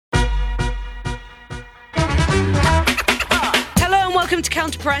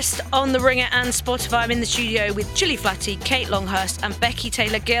Welcome to Counterpressed on the Ringer and Spotify. I'm in the studio with Gilly Flatty, Kate Longhurst and Becky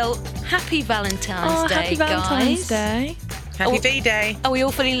Taylor-Gill. Happy Valentine's Day, happy Valentine's guys. Day. Happy V-Day. Are we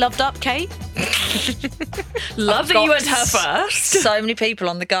all feeling loved up, Kate? Love that you went her first. So many people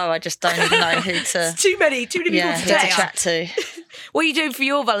on the go, I just don't even know who to... Too many people who to to chat to. What are you doing for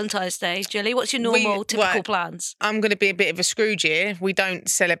your Valentine's Day, Gilly? What's your normal, typical plans? I'm going to be a bit of a Scrooge here. We don't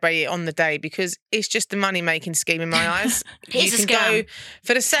celebrate it on the day because it's just a money-making scheme in my eyes. It's you a can scam. go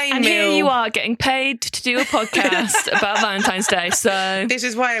for the same And meal. here you are getting paid to do a podcast about Valentine's Day. So This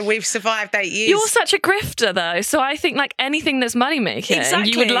is why we've survived 8 years. you're such a grifter, though. So I think like anything that's money making,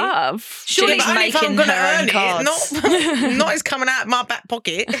 Exactly. you would love. Surely Yeah, but only if I'm making going to her own earn it, cards. not it's coming out of my back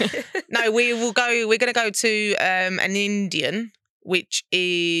pocket. No, we're going to go to an Indian, which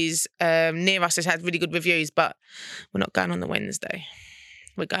is near us. It's had really good reviews, but we're not going on the Wednesday.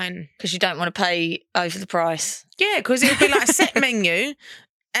 We're going... Because you don't want to pay over the price. Yeah, because it'll be like a set menu,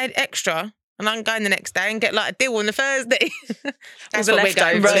 add extra, and I'm going the next day and get like a deal on the Thursday. That's All what the we're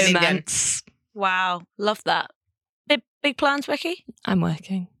going leftovers. to an Indian. Romance. Wow, love that. Big plans, Becky? I'm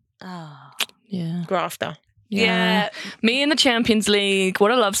working. Oh. Yeah. Grafter. Yeah. Me in the Champions League. What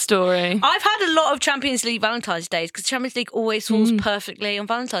a love story. I've had a lot of Champions League Valentine's Days because Champions League always falls perfectly on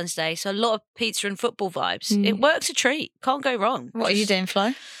Valentine's Day. So a lot of pizza and football vibes. It works a treat. Can't go wrong. What are you doing,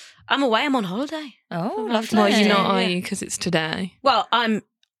 Flo? I'm away. I'm on holiday. Oh, lovely. Well, you're not, are Yeah. you? Because it's today. Well, I'm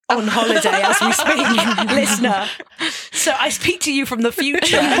on holiday as we speak, listener. So I speak to you from the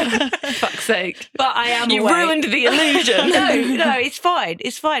future, Fuck's sake. but I am You away. ruined the illusion. No, it's fine.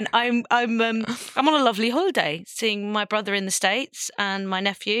 It's fine. I'm on a lovely holiday, seeing my brother in the States and my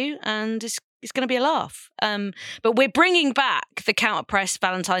nephew, and it's going to be a laugh. But we're bringing back the Counterpress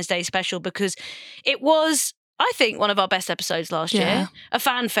Valentine's Day special because it was, I think, one of our best episodes last year. A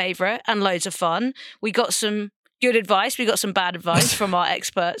fan favourite and loads of fun. We got some good advice. We got some bad advice from our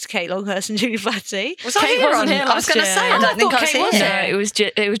experts, Kate Longhurst and Julie Flatty. Was I Kate here wasn't on? here I was last going to year. say, I I don't think thought I was Kate was here. there.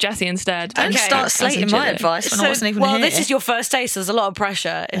 No, it was Jessie instead. Don't Okay. start slating my Jilly. advice when I wasn't even here. This is your first day, so there's a lot of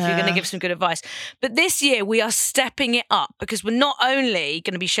pressure if you're going to give some good advice. But this year, we are stepping it up because we're not only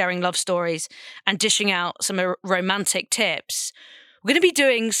going to be sharing love stories and dishing out some romantic tips, we're going to be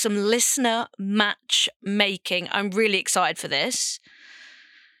doing some listener matchmaking. I'm really excited for this.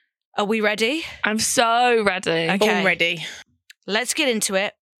 Are we ready? I'm so ready. Okay. All ready. Let's get into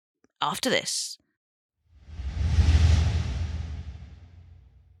it after this.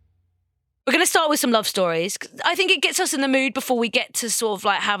 We're going to start with some love stories. I think it gets us in the mood before we get to sort of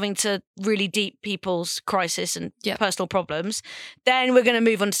like having to really deep people's crisis and personal problems. Then we're going to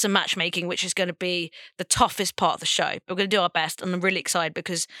move on to some matchmaking, which is going to be the toughest part of the show. But we're going to do our best, and I'm really excited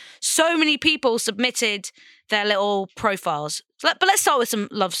because so many people submitted their little profiles. But let's start with some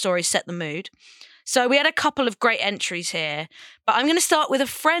love stories, set the mood. So we had a couple of great entries here, but I'm going to start with a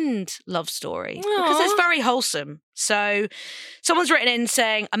friend love story because it's very wholesome. So someone's written in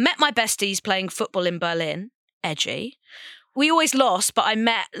saying, I met my besties playing football in Berlin. Edgy. We always lost, but I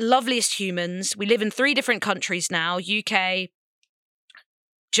met loveliest humans. We live in 3 different countries now, UK,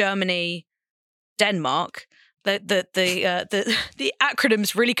 Germany, Denmark. The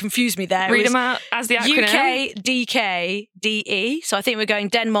acronyms really confused me there. Read them out as the acronym. UK, DK, DE. So I think we're going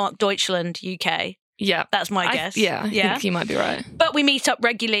Denmark, Deutschland, UK. Yeah. That's my guess. I think you might be right. But we meet up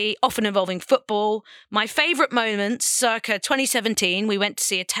regularly, often involving football. My favourite moments, circa 2017, we went to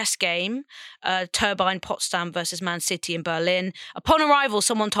see a test game, Turbine Potsdam versus Man City in Berlin. Upon arrival,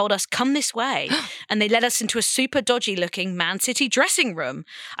 someone told us, come this way. And they led us into a super dodgy looking Man City dressing room.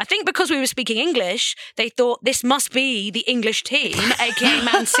 I think because we were speaking English, they thought this must be the English team, aka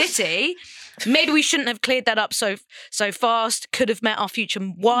Man City. Maybe we shouldn't have cleared that up so fast. Could have met our future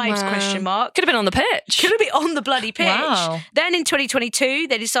wives, question mark. Could have been on the pitch. Could have been on the bloody pitch. Wow. Then in 2022,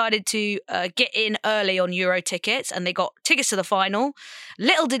 they decided to get in early on Euro tickets and they got tickets to the final.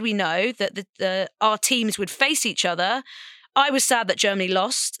 Little did we know that our teams would face each other. I was sad that Germany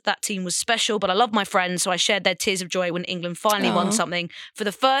lost. That team was special, but I love my friends, so I shared their tears of joy when England finally won something. For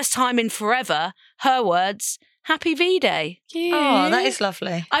the first time in forever, her words, Happy V-Day. Oh, that is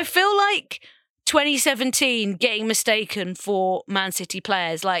lovely. I feel like 2017 getting mistaken for Man City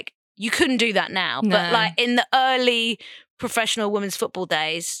players, like you couldn't do that now. But No. like in the early professional women's football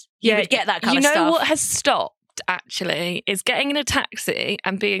days, you would get that kind of stuff. You know what has stopped, actually, is getting in a taxi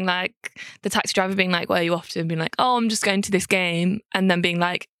and being like, the taxi driver being like, where are you off to? And being like, oh, I'm just going to this game. And then being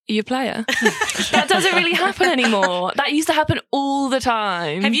like, are you a player? That doesn't really happen anymore. That used to happen all the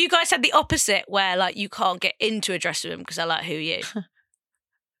time. Have you guys had the opposite where like you can't get into a dressing room because they're like, who are you?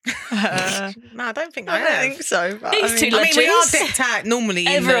 No, I don't think I I don't have. think so. But These two I mean, we are legends. decked out normally.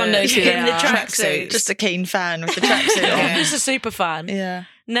 Everyone knows who they in the are. tracksuits. just a keen fan with the tracksuit Yeah. on. Just a super fan. Yeah.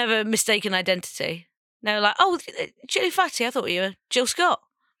 Never mistaken identity. They were like, oh, Chili Fatty, I thought you were Jill Scott.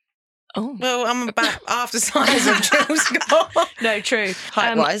 Oh. Well, I'm about half the size of Jill Scott. No, true.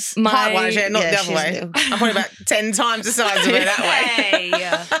 Height-wise. Height-wise, yeah, not the other she's way. little. I'm probably about 10 times the size of her that way.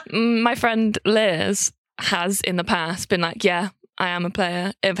 Hey. My friend Liz has in the past been like, yeah, I am a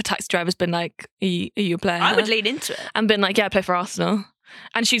player. If a taxi driver's been like, are you a player? I would lean into it. And been like, yeah, I play for Arsenal.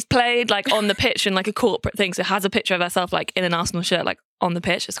 And she's played like on the pitch in like a corporate thing. So has a picture of herself like in an Arsenal shirt, like on the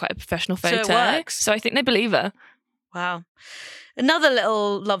pitch. It's quite a professional So it photo. works. So I think they believe her. Wow. Another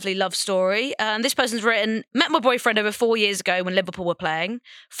little lovely love story. And this person's written, met my boyfriend over 4 years ago when Liverpool were playing.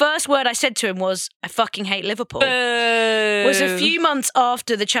 First word I said to him was, I fucking hate Liverpool. Boo. Was a few months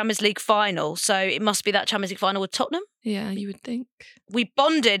after the Champions League final. So it must be that Champions League final with Tottenham. Yeah, you would think. We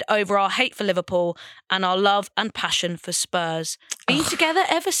bonded over our hate for Liverpool and our love and passion for Spurs. Been together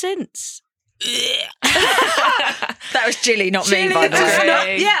ever since. That was Jilly, not me, by the Agree.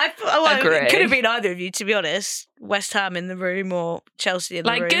 way. Agree. It could have been either of you, to be honest. West Ham in the room or Chelsea in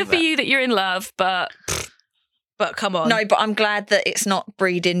the room. Like, good for you that you're in love, but But come on. No, but I'm glad that it's not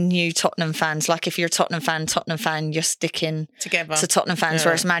breeding new Tottenham fans. Like if you're a Tottenham fan, you're sticking Together. to Tottenham fans. Yeah.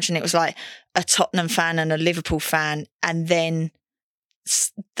 Whereas imagine it was like a Tottenham fan and a Liverpool fan, and then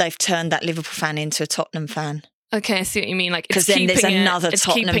they've turned that Liverpool fan into a Tottenham fan. okay, I see what you mean. Like, Because then there's another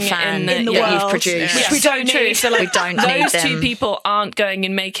Tottenham fan in the that world. you've produced. Which we don't need. So like, We don't need those two them. people aren't going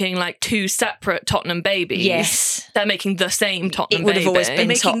and making like two separate Tottenham babies. Yes. They're making the same Tottenham It would have always baby. been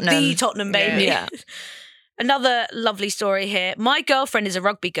Making Tottenham. the Tottenham baby. Yeah. Another lovely story here. My girlfriend is a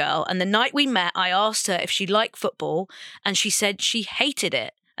rugby girl, and the night we met, I asked her if she liked football, and she said she hated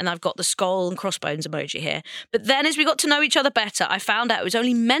it. And I've got the skull and crossbones emoji here. But then as we got to know each other better, I found out it was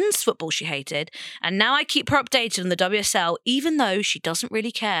only men's football she hated. And now I keep her updated on the WSL, even though she doesn't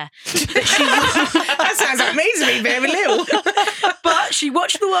really care. But she, That sounds like me to me very little. but she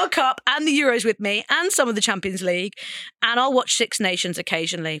watched the World Cup and the Euros with me and some of the Champions League. And I'll watch Six Nations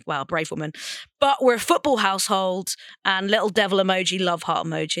occasionally. Wow, brave woman. But we're a football household, and little devil emoji, love heart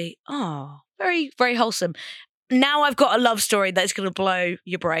emoji. Oh, very, very wholesome. Now I've got a love story that's going to blow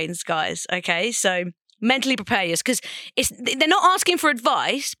your brains, guys. Okay, so mentally prepare yourselves, because they're not asking for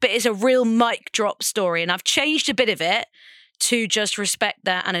advice, but it's a real mic drop story, and I've changed a bit of it to just respect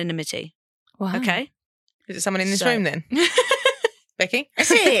their anonymity. Wow. Okay, Is it someone in this So- room then? Becky? Is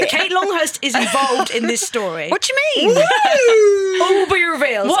it? Kate Longhurst is involved in this story. What do you mean? All will be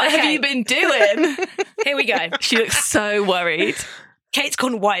revealed. What have Okay, you been doing? Here we go. She looks so worried. Kate's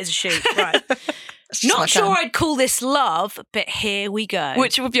gone white as a sheet. Right. It's just my Not sure turn. I'd call this love, but here we go.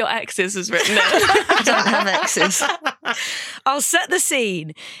 Which of your exes has written it? I don't have exes. I'll set the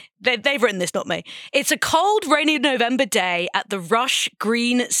scene. They've written this, not me. It's a cold, rainy November day at the Rush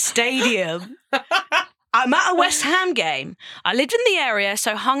Green Stadium. I'm at a West Ham game. I lived in the area,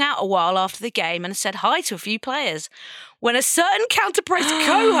 so hung out a while after the game and said hi to a few players. When a certain counterpressed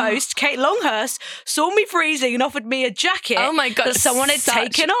co-host, Kate Longhurst, saw me freezing and offered me a jacket Oh my God, that someone had such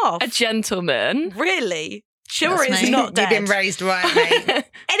taken off. A gentleman. Really? Sure That's is me. not dead. You've been raised right, mate.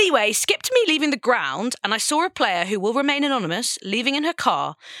 Anyway, skipped me leaving the ground, and I saw a player who will remain anonymous leaving in her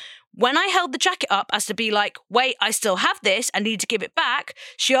car. When I held the jacket up as to be like, wait, I still have this, I need to give it back,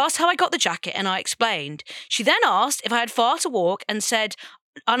 she asked how I got the jacket, and I explained. She then asked if I had far to walk and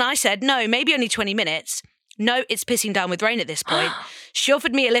I said, no, maybe only 20 minutes. No, it's pissing down with rain at this point. She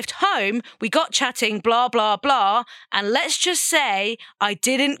offered me a lift home. We got chatting, blah, blah, blah. And let's just say I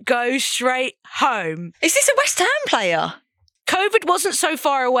didn't go straight home. Is this a West Ham player? COVID wasn't so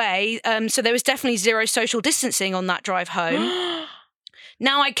far away, so there was definitely zero social distancing on that drive home.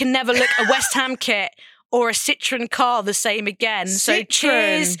 Now I can never look a West Ham kit or a Citroen car the same again. So Citroen.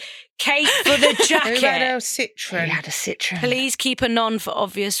 cheers, Kate, for the Who had a jacket. Citroen? He had a Citroen. Please keep a non for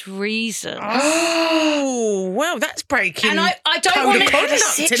obvious reasons. Oh, well, that's breaking. And I don't code want of to.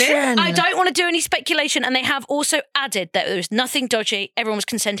 conduct, isn't it? I don't want to do any speculation, and they have also added that there was nothing dodgy. Everyone was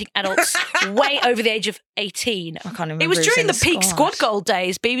consenting adults way over the age of 18. I can't remember. It was who's during in the peak squad goal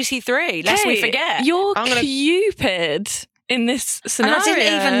days, BBC Three, lest we Kate, forget. You're I'm gonna- Cupid in this And scenario. I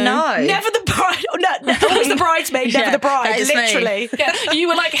didn't even know. Never the bride. Oh, no, always the bridesmaid, never Yeah, the bride. that is me. Literally. Yeah, you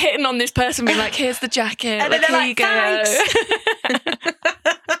were like hitting on this person, being like, "Here's the jacket, And then like, they're here like, you go."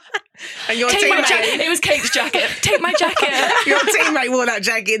 And your Take my teammate, jacket. It was Kate's jacket. Take my jacket. your teammate wore that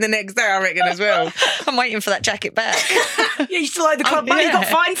jacket the next day, I reckon, as well. I'm waiting for that jacket back. Yeah, you still owe the club money. You got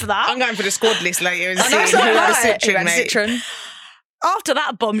yeah. fined for that. I'm going for the squad list later and I know, seeing who had a right. Who Citroen, had a mate. Citroen? after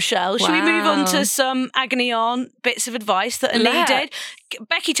that bombshell, should we move on to some agony aunt bits of advice that are needed?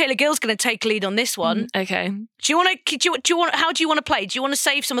 Becky Taylor-Gill's going to take lead on this one. Okay. Do you want to? How do you want to play? Do you want to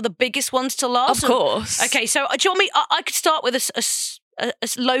save some of the biggest ones to last? Of course. Okay. So do you want me? I could start with a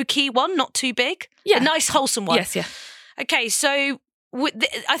low key one, not too big. Yeah. A nice wholesome one. Yes. Yeah. Okay. So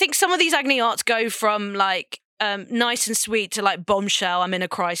I think some of these agony aunts go from like nice and sweet to like bombshell, I'm in a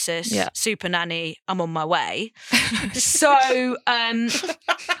crisis, super nanny, I'm on my way. So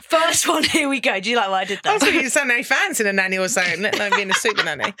first one, here we go. Do you like what I did there? I was thinking Sunday fancy a nanny or something, let alone being a super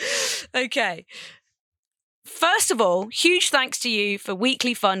nanny. Okay. First of all, huge thanks to you for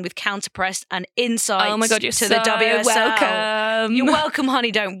weekly fun with Counterpressed and insights oh my God, you're to so the WSL. welcome. You're welcome,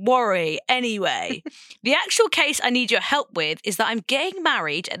 honey, don't worry. Anyway, the actual case I need your help with is that I'm getting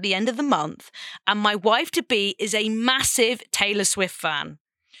married at the end of the month and my wife-to-be is a massive Taylor Swift fan.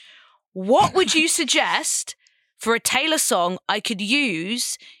 What would you suggest for a Taylor song I could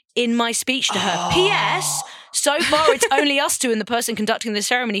use in my speech to her? P.S. So far, it's only us two and the person conducting the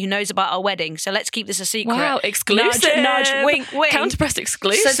ceremony who knows about our wedding. So let's keep this a secret. Wow, exclusive. Nudge, nudge, wink, wink. Counterpressed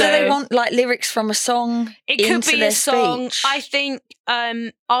exclusive. So do they want like lyrics from a song? It could be a song. Speech? I think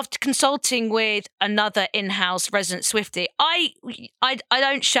after consulting with another in-house resident Swiftie, I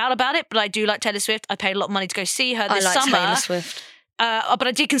don't shout about it, but I do like Taylor Swift. I paid a lot of money to go see her this summer. Taylor Swift. But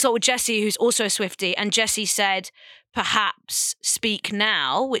I did consult with Jessie, who's also a Swiftie, and Jessie said, perhaps Speak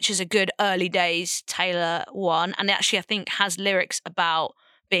Now, which is a good early days Taylor one, and actually I think has lyrics about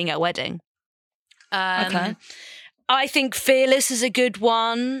being at a wedding. Okay. I think Fearless is a good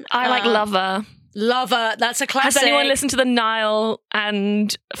one. I like Lover. Lover, that's a classic. Has anyone listened to the Niall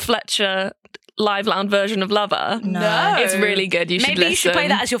and Fletcher live lounge version of Lover? No. It's really good. You should Maybe listen. you should play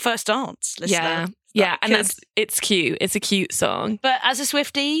that as your first dance, listener. Yeah, and it's cute. It's a cute song. But as a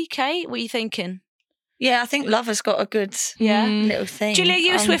Swiftie, Kate, what are you thinking? Yeah, I think Lover's got a good little thing. Julia,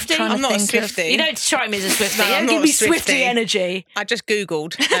 you a Swiftie? I'm not a Swiftie. You don't strike me as a Swiftie. No, Don't I'm not give me a Swiftie. Swiftie energy. I just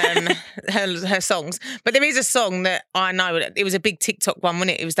Googled her songs. But there is a song that I know. It was a big TikTok one,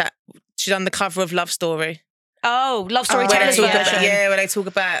 wasn't it? It was that she's on the cover of Love Story. Oh, Love Story Where Taylor's they talk version. about, where they talk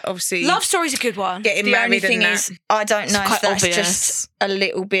about, obviously, Love Story's a good one. getting The married only thing and is, that. I don't know if quite that's obvious. just a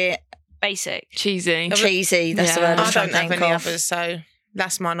little bit Basic. Cheesy. cheesy. That's the Yeah. word I'm I trying don't to have think any of. others, so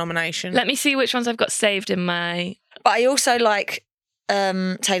that's my nomination. Let me see which ones I've got saved in my... But I also like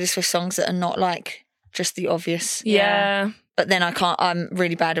Taylor Swift songs that are not like just the obvious. Yeah. But then I'm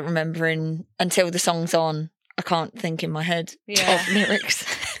really bad at remembering until the song's on. I can't think in my head Yeah. of lyrics.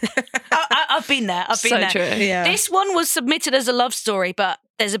 I've been there. I've been So there. true. Yeah. This one was submitted as a love story, but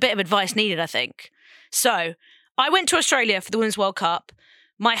there's a bit of advice needed, I think. So, I went to Australia for the Women's World Cup.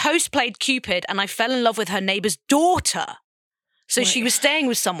 My host played Cupid and I fell in love with her neighbour's daughter. So she was staying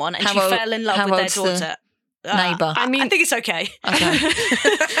with someone and she fell in love with their daughter. Neighbour. I think it's okay. Okay.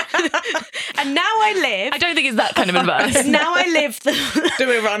 And now I live... I don't think it's that kind of advice. Now I live the... Do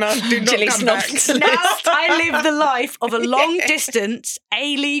it, runner. Do not Jilly's come not back. to the now list. I live the life of a long-distance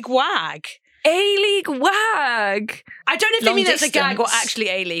A-League wag. A-League wag. I don't know if they Long mean that's a gag or distance. actually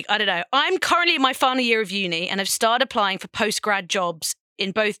A-League. I don't know. I'm currently in my final year of uni and have started applying for post-grad jobs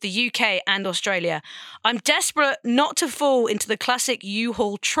in both the UK and Australia. I'm desperate not to fall into the classic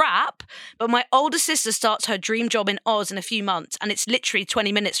U-Haul trap, but my older sister starts her dream job in Oz in a few months and it's literally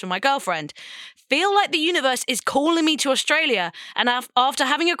 20 minutes from my girlfriend. Feel like the universe is calling me to Australia, and after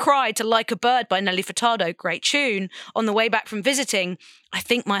having a cry to Like a Bird by Nelly Furtado, great tune, on the way back from visiting, I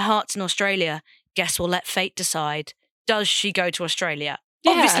think my heart's in Australia. Guess we'll let fate decide. Does she go to Australia?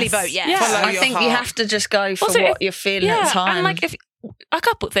 Yes. Obviously vote yes. Yeah. Follow I your think you heart. have to just go for Also, what you're feeling at the time. and like if a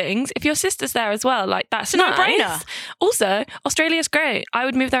couple things, if your sister's there as well, like that's It's a nice. no-brainer. Also, Australia's great. I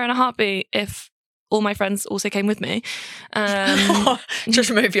would move there in a heartbeat if all my friends also came with me.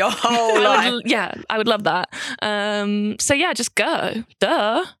 just move your whole life. I would love that. So yeah, just go.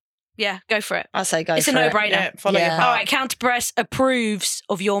 Duh. Yeah, go for it. I say go It's for a it. no-brainer. Yeah, follow your Yeah. heart. All right, Counterpress approves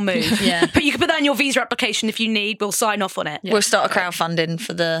of your move. Yeah. But you can put that in your visa application if you need. We'll sign off on it. We'll start a crowdfunding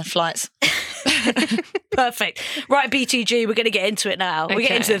for the flights. Perfect. Right, BTG, we're going to get into it now. We're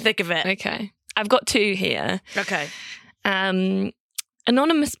getting into the thick of it. Okay. I've got two here. Okay.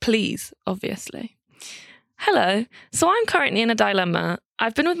 Anonymous, please, obviously. Hello. So I'm currently in a dilemma.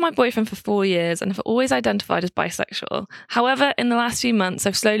 I've been with my boyfriend for 4 years and have always identified as bisexual. However, in the last few months,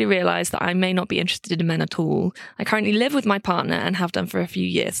 I've slowly realised that I may not be interested in men at all. I currently live with my partner and have done for a few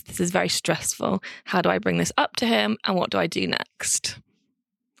years. This is very stressful. How do I bring this up to him and what do I do next?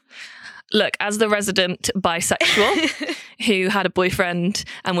 Look, as the resident bisexual who had a boyfriend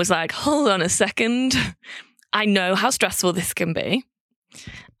and was like, hold on a second, I know how stressful this can be.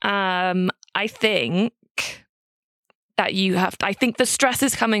 I think that you have. I think the stress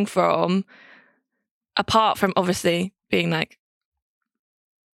is coming from, apart from obviously being like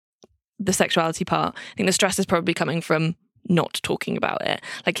the sexuality part, I think the stress is probably coming from not talking about it.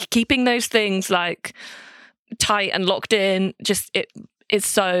 Like keeping those things like tight and locked in, just it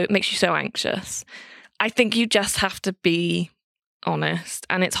makes you so anxious. I think you just have to be honest,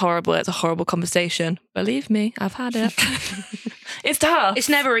 and it's horrible. It's a horrible conversation. Believe me, I've had it. It's tough. It's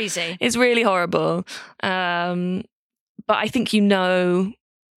never easy. It's really horrible. But I think you know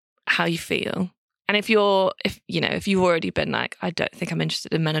how you feel. And if you've already been like, I don't think I'm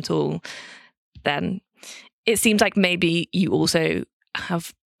interested in men at all, then it seems like maybe you also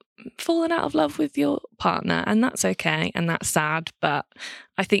have fallen out of love with your partner, and that's okay and that's sad, but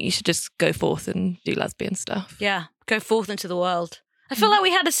I think you should just go forth and do lesbian stuff. Yeah, go forth into the world. I feel like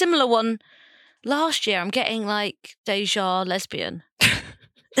we had a similar one last year. I'm getting like deja lesbian.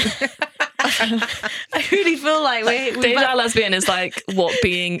 I really feel like deja lesbian is like what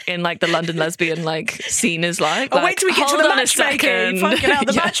being in like the London lesbian like scene is like. Oh, wait till we get to the matchmaking. Fucking hell,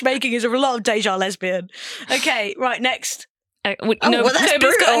 the Yeah. matchmaking is a lot of deja lesbian. Okay, right, next. Well, that's nobody's got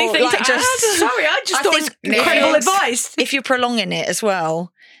brutal. anything Like, to just- add. Sorry, I just I thought it was think incredible next. advice. If you're prolonging it as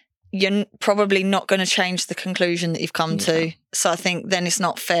well, you're probably not going to change the conclusion that you've come to. So I think then it's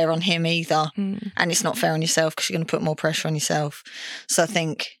not fair on him either. And it's not fair on yourself because you're going to put more pressure on yourself. So I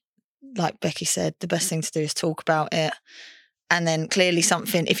think, like Becky said, the best thing to do is talk about it. And then clearly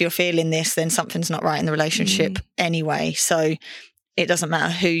something, if you're feeling this, then something's not right in the relationship anyway. So it doesn't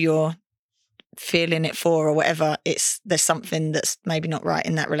matter who you're feeling it for or whatever, there's something that's maybe not right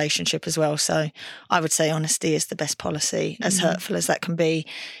in that relationship as well. So I would say honesty is the best policy. As hurtful as that can be,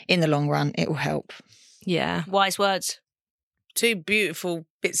 in the long run, it will help. Yeah. Wise words. Two beautiful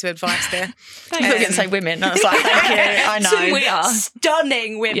bits of advice there. I was going to say women. I was like, thank you. I know. We are.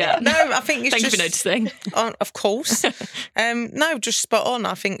 Stunning women. Yeah. No, I think it's Thank just you for noticing. of course. No, just spot on.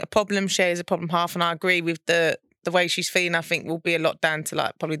 I think a problem shared is a problem half, and I agree with the way she's feeling. I think will be a lot down to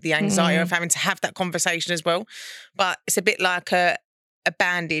like probably the anxiety of having to have that conversation as well. But it's a bit like a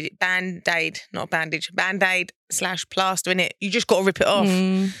band-aid / plaster, innit? You just got to rip it off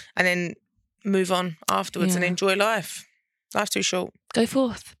and then move on afterwards and enjoy life. Life's too short. Go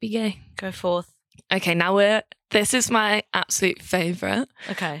forth, be gay. Go forth. Okay, now this is my absolute favourite.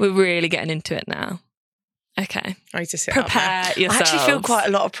 Okay. We're really getting into it now. Okay. I need to sit up now. Prepare I yourselves. actually feel quite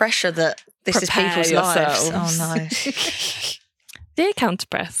a lot of pressure that this Prepare is people's yourselves. lives. Oh no. Dear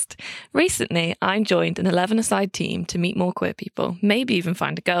Counterpressed, recently I joined an 11-a-side team to meet more queer people, maybe even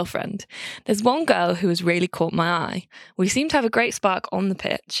find a girlfriend. There's one girl who has really caught my eye. We seem to have a great spark on the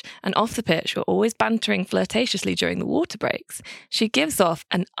pitch, and off the pitch we're always bantering flirtatiously during the water breaks. She gives off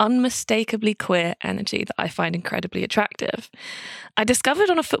an unmistakably queer energy that I find incredibly attractive. I discovered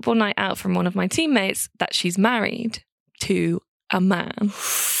on a football night out from one of my teammates that she's married to a man.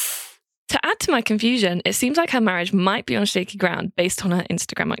 To add to my confusion, it seems like her marriage might be on shaky ground based on her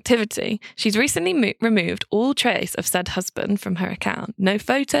Instagram activity. She's recently removed all trace of said husband from her account. No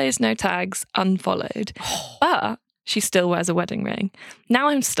photos, no tags, unfollowed. But she still wears a wedding ring. Now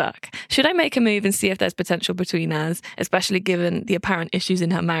I'm stuck. Should I make a move and see if there's potential between us, especially given the apparent issues in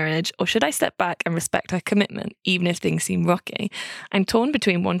her marriage, or should I step back and respect her commitment, even if things seem rocky? I'm torn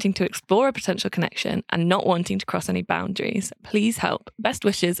between wanting to explore a potential connection and not wanting to cross any boundaries. Please help. Best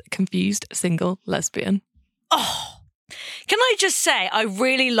wishes, confused single lesbian. Oh, can I just say, I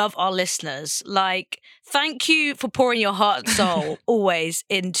really love our listeners. Like, thank you for pouring your heart and soul always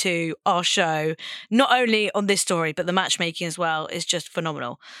into our show. Not only on this story, but the matchmaking as well is just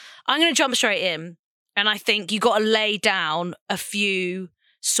phenomenal. I'm going to jump straight in. And I think you got to lay down a few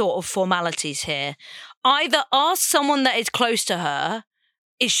sort of formalities here. Either ask someone that is close to her,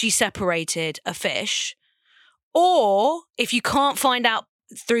 is she separated a fish? Or if you can't find out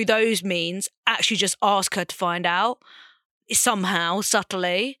through those means, actually just ask her to find out somehow,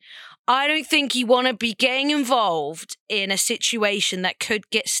 subtly. I don't think you want to be getting involved in a situation that could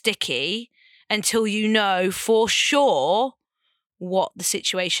get sticky until you know for sure what the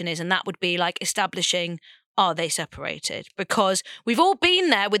situation is. And that would be like establishing, are they separated? Because we've all been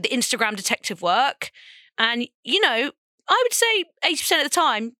there with the Instagram detective work. And, you know, I would say 80% of the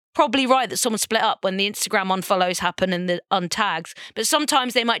time, probably right that someone split up when the Instagram unfollows happen and the untags. But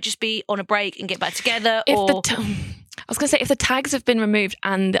sometimes they might just be on a break and get back together. I was going to say, if the tags have been removed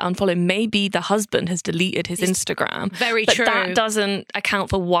and the unfollow, maybe the husband has deleted his Instagram. Very but true. That doesn't account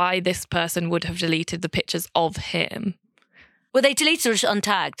for why this person would have deleted the pictures of him. Were they deleted or just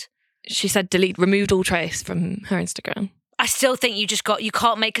untagged? She said removed all trace from her Instagram. I still think you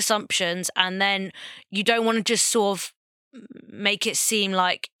can't make assumptions, and then you don't want to just sort of make it seem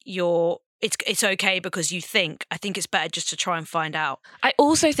like you're it's okay because you think. I think it's better just to try and find out. I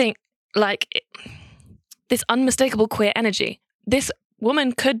also think this unmistakable queer energy. This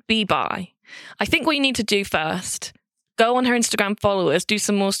woman could be bi. I think what you need to do first, go on her Instagram followers, do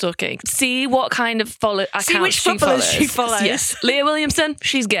some more stalking, see what kind of accounts See which footballers she follows. Yes, Leah Williamson,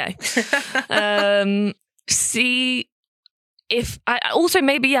 she's gay. See if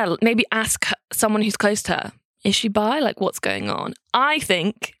maybe ask someone who's close to her, is she bi? Like, what's going on? I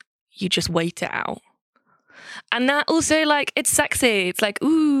think you just wait it out. And that also, like, it's sexy. It's like,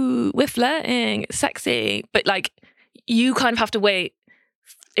 ooh, we're flirting. It's sexy. But, like, you kind of have to wait.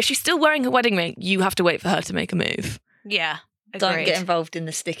 If she's still wearing her wedding ring, you have to wait for her to make a move. Yeah. Agreed. Don't get involved in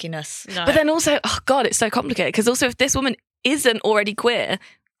the stickiness. No. But then also, oh God, it's so complicated. Because also if this woman isn't already queer,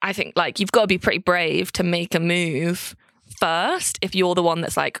 I think, like, you've got to be pretty brave to make a move first if you're the one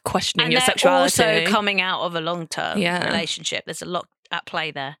that's, like, questioning your sexuality. Also coming out of a long-term relationship. There's a lot at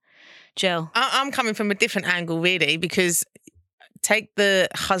play there. Jill? I'm coming from a different angle, really, because take the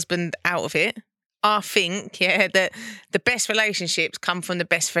husband out of it. I think, that the best relationships come from the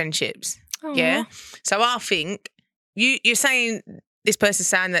best friendships. Aww. Yeah. So I think you're saying, this person's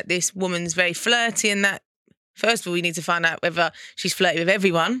saying that this woman's very flirty, and that, first of all, we need to find out whether she's flirty with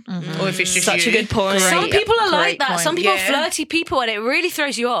everyone or if it's just such you. a good point. Some people are like that. point. Some people are flirty people, and it really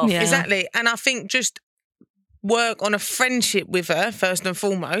throws you off. Yeah. Exactly. And I think just work on a friendship with her first and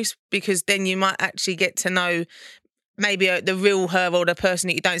foremost, because then you might actually get to know maybe the real her, or the person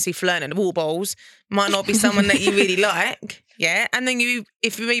that you don't see flirting at the wall bowls might not be someone that you really like. Yeah. And then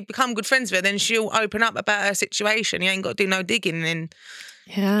if you become good friends with her, then she'll open up about her situation. You ain't got to do no digging then.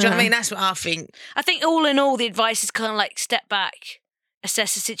 Yeah. Do you know what I mean? That's what I think. I think all in all, the advice is kind of like step back,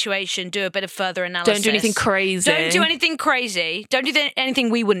 assess the situation, do a bit of further analysis. Don't do anything crazy. Don't do anything crazy. Don't do anything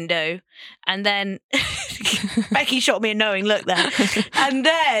we wouldn't do. And then Becky shot me a knowing look there. And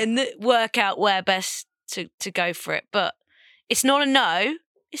then work out where best to go for it. But it's not a no,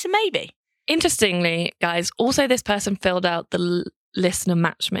 it's a maybe. Interestingly, guys, also this person filled out the listener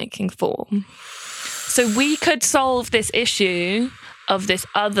matchmaking form. So we could solve this issue of this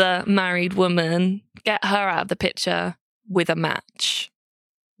other married woman, get her out of the picture with a match.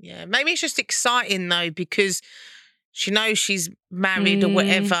 Yeah, maybe it's just exciting though, because she knows she's married or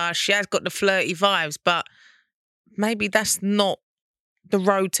whatever. She has got the flirty vibes, but maybe that's not the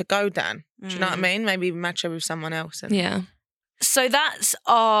road to go down. Do you know what I mean? Maybe match her with someone else. Yeah. So that's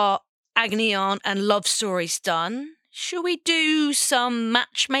our agony aunt and love stories done. Should we do some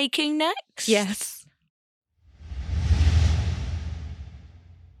matchmaking next? Yes.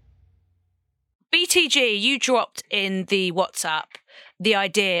 BTG, you dropped in the WhatsApp the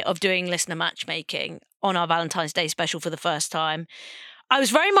idea of doing listener matchmaking on our Valentine's Day special for the first time. I was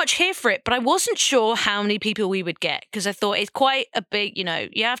very much here for it, but I wasn't sure how many people we would get, because I thought it's quite a big, you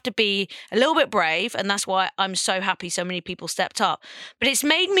have to be a little bit brave, and that's why I'm so happy so many people stepped up. But it's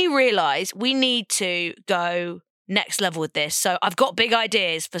made me realise we need to go next level with this. So I've got big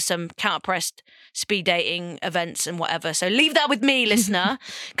ideas for some counter-pressed speed dating events and whatever. So leave that with me, listener,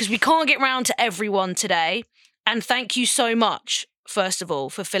 because we can't get round to everyone today. And thank you so much, first of all,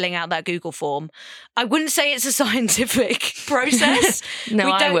 for filling out that Google form. I wouldn't say it's a scientific process. No,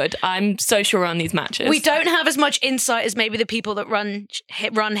 I would. I'm so sure on these matches. We don't have as much insight as maybe the people that run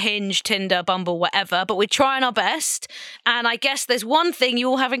Hinge, Tinder, Bumble, whatever, but we're trying our best. And I guess there's one thing you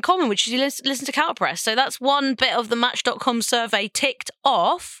all have in common, which is you listen to Counterpress. So that's one bit of the Match.com survey ticked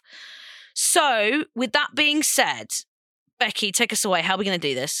off. So with that being said, Becky, take us away. How are we going to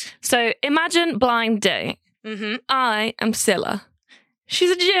do this? So imagine blind date. Mm-hmm. I am Scylla. She's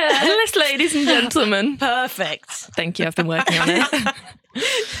a journalist, ladies and gentlemen. Perfect. Thank you. I've been working on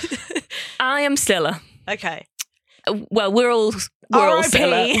it. I am Scylla. Okay. Well, we're all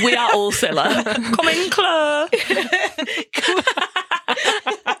Scylla. We are all Scylla. Come in, Claire.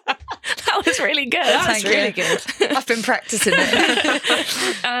 That was really good. That was really good. I've been practicing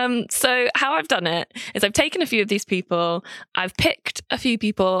it. So how I've done it is I've taken a few of these people, I've picked a few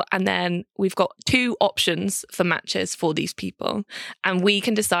people, and then we've got 2 options for matches for these people. And we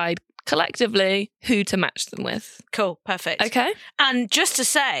can decide collectively who to match them with. Cool. Perfect. Okay. And just to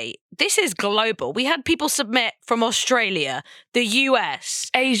say, this is global. We had people submit from Australia, the US,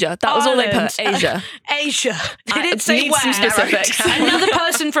 Asia. That was all they put. Asia. Asia. They didn't say need where. some specifics. Another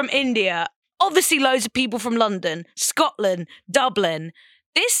person from India. Obviously, loads of people from London, Scotland, Dublin.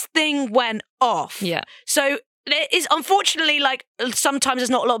 This thing went off. Yeah. So there is, unfortunately, like, sometimes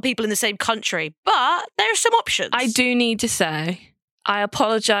there's not a lot of people in the same country, but there are some options. I do need to say, I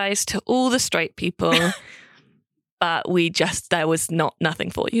apologise to all the straight people, but there was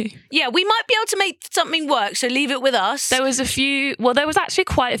nothing for you. Yeah, we might be able to make something work, so leave it with us. There was there was actually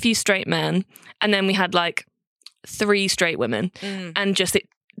quite a few straight men, and then we had like 3 straight women, and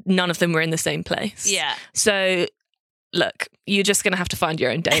none of them were in the same place. Yeah. So look, you're just going to have to find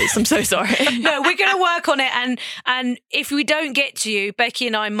your own dates. I'm so sorry. No, we're going to work on it. And if we don't get to you, Becky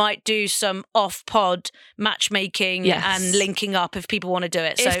and I might do some off-pod matchmaking and linking up if people want to do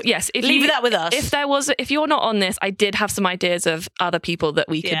it. So leave that with us. If you're not on this, I did have some ideas of other people that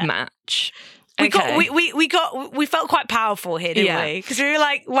we could match. We felt quite powerful here, didn't we? Because we were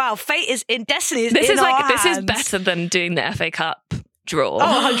like, wow, fate is in destiny. This is better than doing the FA Cup draw.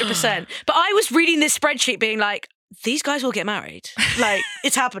 Oh, 100%. But I was reading this spreadsheet being like, these guys will get married. Like,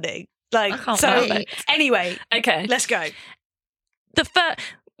 it's happening. Like, so wait. Anyway, okay, let's go. The first,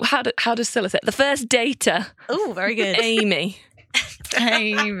 how does Scylla say it? The first dater. Oh, very good. Amy.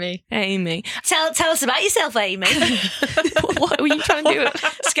 Tell us about yourself, Amy. What were you trying to do?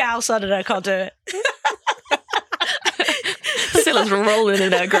 Scouse, I don't know, can't do it. Scylla's rolling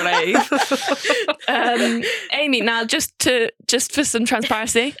in her grave. Amy, now just for some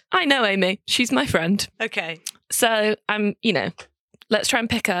transparency, I know Amy. She's my friend. Okay. So let's try and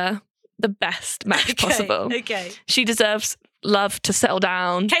pick her the best match possible. Okay. She deserves love to settle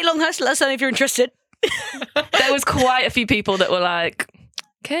down. Kate Longhurst, let us know if you're interested. There was quite a few people that were like,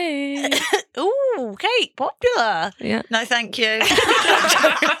 okay. Ooh, Kate, popular. Yeah. No, thank you.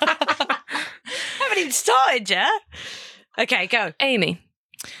 Haven't even started yet. Okay, go. Amy.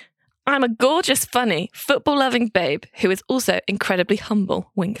 I'm a gorgeous, funny, football-loving babe who is also incredibly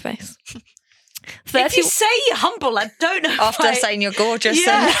humble. Wink face. If you say you're humble, I don't know. After saying you're gorgeous.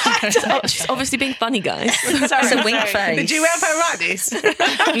 Yeah. She's obviously being funny, guys. It's a wink face. Did you help her write this?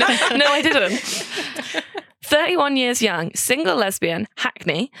 No, I didn't. 31 years young, single lesbian,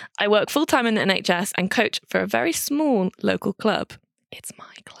 Hackney. I work full-time in the NHS and coach for a very small local club. It's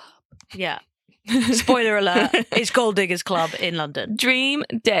my club. Yeah. Spoiler alert, it's Gold Diggers Club in London. Dream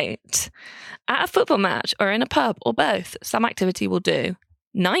date. At a football match or in a pub or both, some activity will do.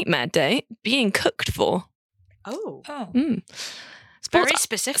 Nightmare date, being cooked for. Oh. Very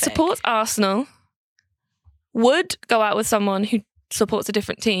specific. Supports Arsenal. Would go out with someone who supports a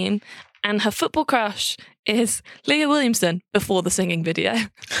different team. And her football crush is Leah Williamson before the singing video.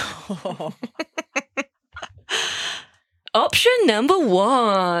 Option number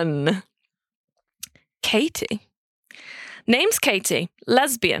 1. Katie. Name's Katie.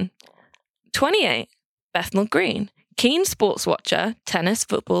 Lesbian. 28. Bethnal Green. Keen sports watcher, tennis,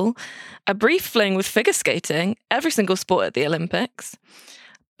 football, a brief fling with figure skating, every single sport at the Olympics,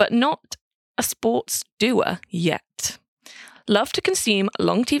 but not a sports doer yet. Love to consume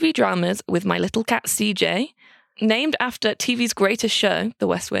long TV dramas with my little cat CJ, named after TV's greatest show, The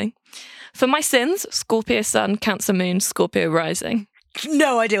West Wing. For my sins, Scorpio Sun, Cancer Moon, Scorpio Rising.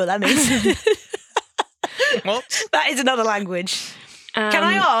 No idea what that means. What? That is another language. Can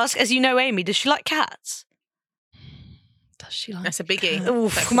I ask, as you know Amy, does she like cats? Does she like That's a biggie.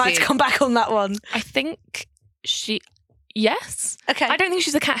 Oof, might have to come back on that one. I think yes. Okay. I don't think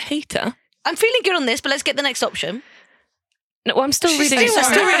she's a cat hater. I'm feeling good on this, but let's get the next option. No, I'm still reading. I'm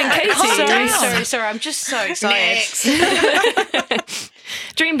still reading Katie. Sorry. I'm just so excited. Next.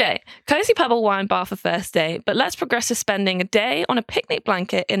 Dream date. Cozy pub or wine bar for first date, but let's progress to spending a day on a picnic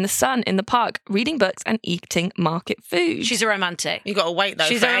blanket in the sun in the park, reading books and eating market food. She's a romantic. You got to wait though.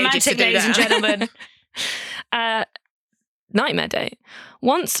 She's for a ages to romantic, do ladies and that. gentlemen. Nightmare date.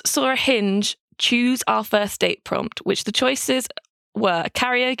 Once saw a Hinge choose our first date prompt, which the choices were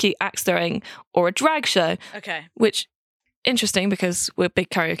karaoke, axe throwing, or a drag show. Okay. Which, interesting because we're big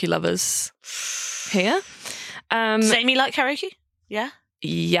karaoke lovers here. Does Amy like karaoke? Yeah.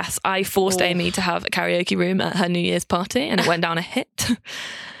 Yes, I forced Amy to have a karaoke room at her New Year's party and it went down a hit.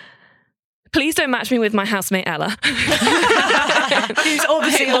 Please don't match me with my housemate Ella. Who's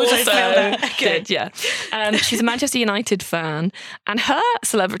obviously also did, yeah. She's a Manchester United fan and her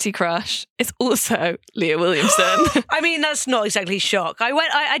celebrity crush is also Leah Williamson. I mean, that's not exactly shock.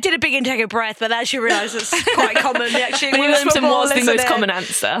 I did a big intake of breath, but I actually realised it's quite common. Actually, Leah Williamson was the most common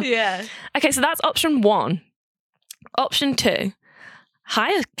answer. Yeah. Okay, so that's option 1. Option 2.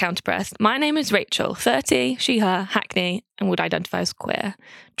 Hi, Counterpress. My name is Rachel, 30, she, her, Hackney, and would identify as queer.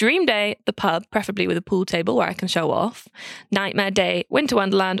 Dream day, the pub, preferably with a pool table where I can show off. Nightmare day, Winter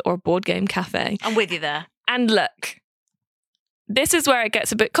Wonderland or a board game cafe. I'm with you there. And look, this is where it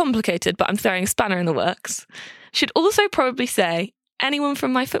gets a bit complicated, but I'm throwing a spanner in the works. Should also probably say anyone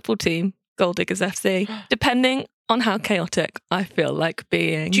from my football team, Gold Diggers FC, depending on how chaotic I feel like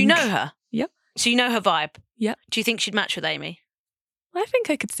being. Do you know her? Yep. So you know her vibe? Yep. Do you think she'd match with Amy? I think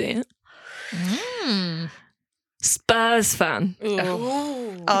I could see it. Spurs fan.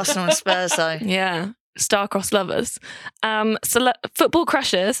 Arsenal and Spurs, though. Yeah. Star-crossed lovers. Football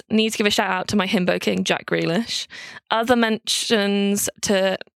crushers need to give a shout out to my himbo king, Jack Grealish. Other mentions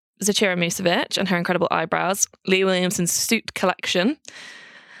to Zecira Musovic and her incredible eyebrows, Lee Williamson's suit collection,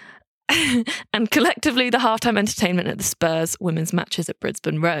 and collectively the halftime entertainment at the Spurs women's matches at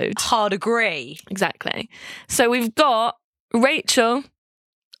Brisbane Road. Hard agree. Exactly. So we've got Rachel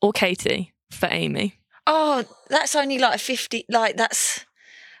or Katie for Amy. Oh, that's only like 50. Like, that's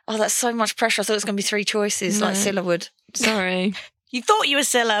so much pressure. I thought it was going to be 3 choices, like Scylla would. Sorry. You thought you were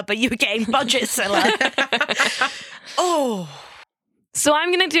Scylla, but you were getting budget Scylla. So I'm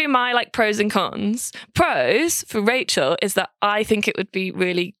going to do my like pros and cons. Pros for Rachel is that I think it would be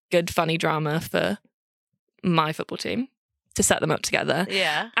really good, funny drama for my football team to set them up together.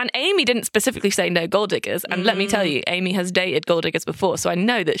 Yeah. And Amy didn't specifically say no gold diggers. And let me tell you, Amy has dated gold diggers before. So I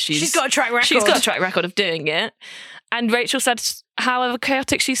know that she's got a track record. She's got a track record of doing it. And Rachel said however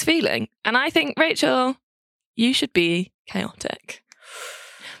chaotic she's feeling. And I think, Rachel, you should be chaotic.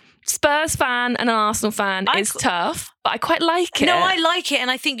 Spurs fan and an Arsenal fan is tough, but I quite like it. No, I like it,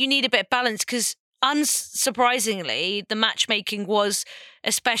 and I think you need a bit of balance because, unsurprisingly, the matchmaking was,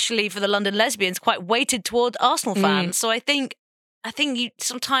 especially for the London lesbians, quite weighted toward Arsenal fans. So I think you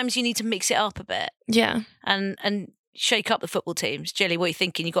sometimes you need to mix it up a bit, and shake up the football teams. Jilly, what are you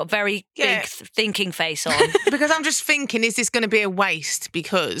thinking? You've got a very big thinking face on. Because I'm just thinking, is this going to be a waste?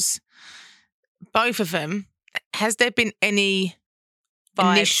 Because both of them, has there been any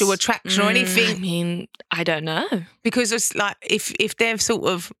initial attraction or anything? I mean, I don't know. Because it's like if they're sort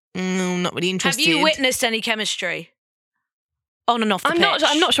of not really interested. Have you witnessed any chemistry on and off the pitch?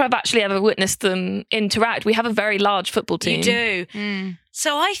 I'm not sure I've actually ever witnessed them interact. We have a very large football team. You do.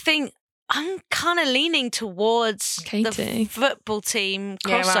 So I think I'm kind of leaning towards Katie. The football team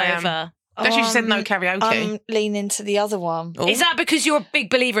Yeah, crossover. That's you said no karaoke. I'm leaning to the other one. Is that because you're a big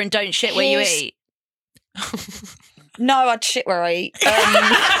believer in don't shit where you eat? No, I'd shit where I eat.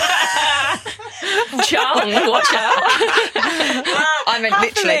 Charlie, watch out. I meant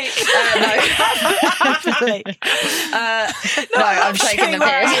literally. No, I'm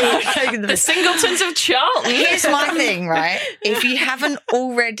taking the piss. The Singletons of Charlton. Here's my thing, right? If you haven't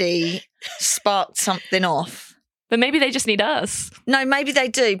already sparked something off. But maybe they just need us. No, maybe they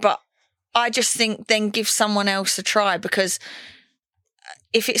do, but I just think then give someone else a try, because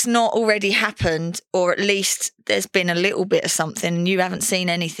if it's not already happened, or at least there's been a little bit of something and you haven't seen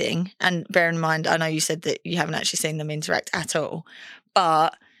anything, and bear in mind, I know you said that you haven't actually seen them interact at all,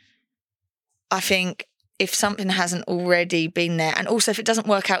 but I think if something hasn't already been there, and also if it doesn't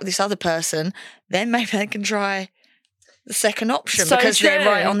work out with this other person, then maybe they can try the second option, because they're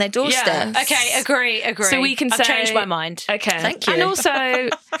right on their doorstep. Yeah. Okay, agree. So we can I've say, changed my mind. Okay. Thank you. And also,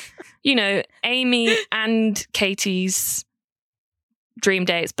 Amy and Katie's dream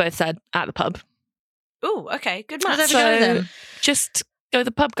dates both said at the pub. Oh, okay. Good match. Let's go then. Just go to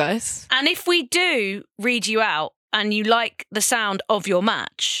the pub, guys. And if we do read you out and you like the sound of your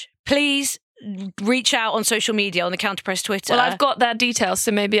match, please reach out on social media, on the Counterpress Twitter. Well, I've got their details,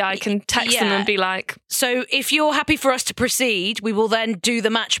 so maybe I can text them and be like... So if you're happy for us to proceed, we will then do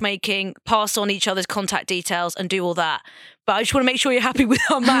the matchmaking, pass on each other's contact details and do all that. But I just want to make sure you're happy with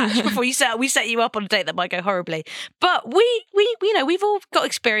our match before we set you up on a date that might go horribly. But we've all got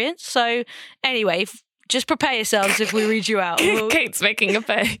experience. So anyway, just prepare yourselves if we read you out. Kate's making a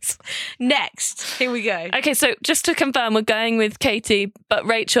face. Next, here we go. Okay, so just to confirm, we're going with Katie, but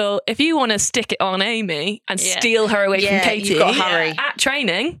Rachel, if you want to stick it on Amy and steal her away from Katie, you've got to hurry. At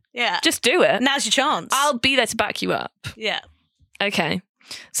training, just do it. Now's your chance. I'll be there to back you up. Yeah. Okay,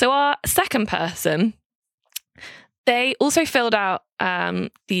 so our second person, they also filled out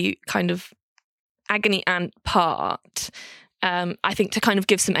the kind of agony aunt part, I think, to kind of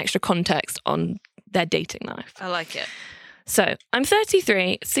give some extra context on their dating life. I like it. So, I'm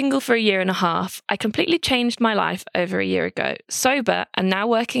 33, single for a year and a half. I completely changed my life over a year ago, sober, and now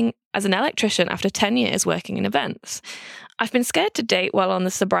working as an electrician after 10 years working in events. I've been scared to date while on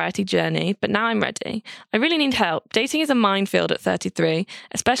the sobriety journey, but now I'm ready. I really need help. Dating is a minefield at 33,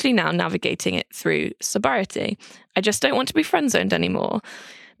 especially now navigating it through sobriety. I just don't want to be friend-zoned anymore.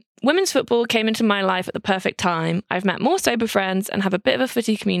 Women's football came into my life at the perfect time. I've met more sober friends and have a bit of a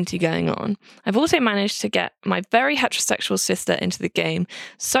footy community going on. I've also managed to get my very heterosexual sister into the game,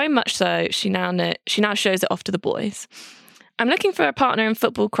 so much so she now shows it off to the boys. I'm looking for a partner in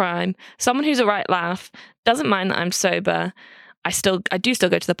football crime, someone who's a right laugh, doesn't mind that I'm sober, I do still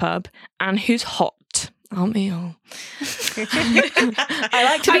go to the pub, and who's hot. Aren't we all? I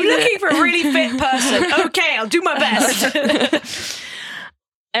like to be I'm looking for a really fit person. Okay, I'll do my best.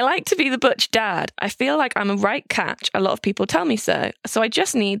 I like to be the butch dad. I feel like I'm a right catch. A lot of people tell me so. So I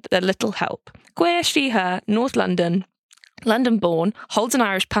just need a little help. Queer, she, her, North London, London born, holds an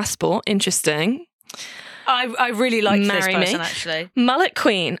Irish passport. Interesting. I really liked Marry this person, me. actually. Mullet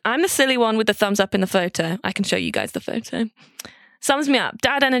queen. I'm the silly one with the thumbs up in the photo. I can show you guys the photo. Sums me up.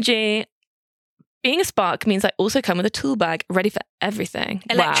 Dad energy. Being a spark means I also come with a tool bag ready for everything.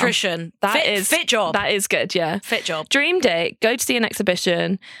 Electrician. Wow. Fit job. That is good, yeah. Fit job. Dream date, go to see an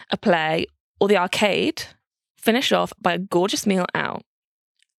exhibition, a play, or the arcade. Finish off by a gorgeous meal out.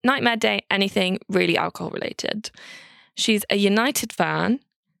 Nightmare date, anything really alcohol related. She's a United fan,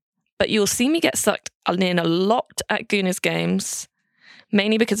 but you'll see me get sucked in a lot at Gooners games,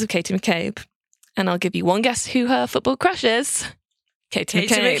 mainly because of Katie McCabe. And I'll give you one guess who her football crush is. Katie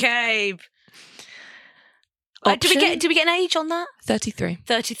McCabe. Do we get an age on that? 33.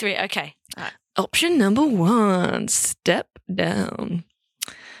 33, okay. All right. Option number 1, step down.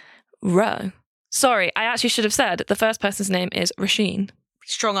 Row. Sorry, I actually should have said the first person's name is Rasheen.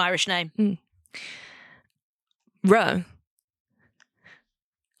 Strong Irish name. Row.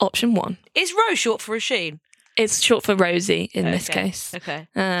 Option 1. Is Ro short for Rasheen? It's short for Rosie in this case. Okay.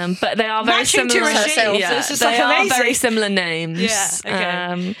 But they are very Matching to similar. Rasheen. Yeah, This is they like are amazing. very similar names. Yeah,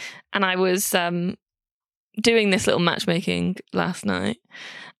 okay. And I was doing this little matchmaking last night,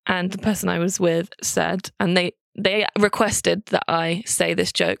 and the person I was with said, and they requested that I say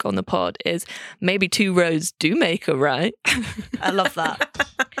this joke on the pod, is maybe 2 rows do make a right. I love that.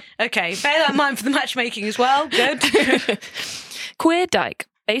 Okay, bear that in mind for the matchmaking as well. Good. Queer dyke,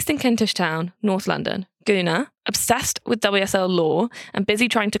 based in Kentish Town, North London. Gooner, obsessed with WSL law and busy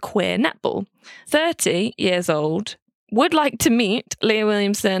trying to queer netball. 30 years old. Would like to meet Leah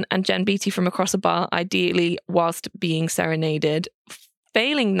Williamson and Jen Beattie from across a bar, ideally whilst being serenaded.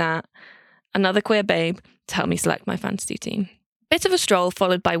 Failing that, another queer babe to help me select my fantasy team. Bit of a stroll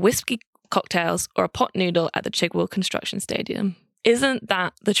followed by whiskey cocktails or a pot noodle at the Chigwell Construction Stadium. Isn't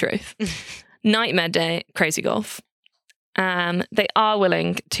that the truth? Nightmare day, crazy golf. They are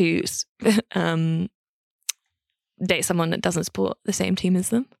willing to date someone that doesn't support the same team as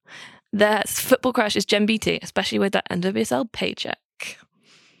them. Their football crush is Jen Beattie, especially with that NWSL paycheck.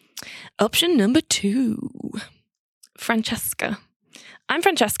 Option number 2, Francesca. I'm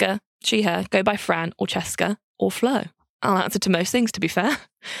Francesca, she, her, go by Fran or Cesca or Flo. I'll answer to most things, to be fair.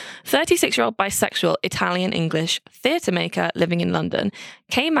 36-year-old bisexual Italian English theatre maker living in London.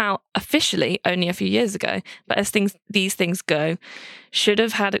 Came out officially only a few years ago, but as these things go, should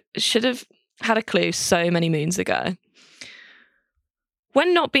have had a clue so many moons ago.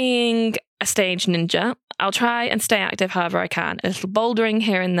 When not being a stage ninja, I'll try and stay active however I can. A little bouldering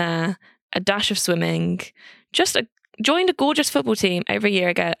here and there, a dash of swimming. Joined a gorgeous football team over a year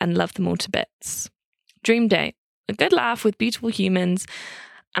ago and love them all to bits. Dream date, a good laugh with beautiful humans,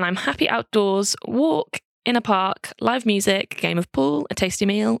 and I'm happy outdoors, walk in a park, live music, a game of pool, a tasty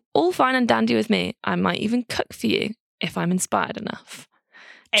meal, all fine and dandy with me. I might even cook for you if I'm inspired enough.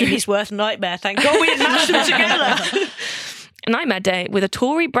 Amy's worth nightmare. Thank God we didn't match them together. A nightmare day with a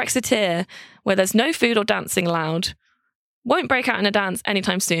Tory Brexiteer where there's no food or dancing allowed. Won't break out in a dance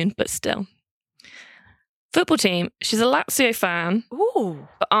anytime soon, but still. Football team, she's a Lazio fan. Ooh.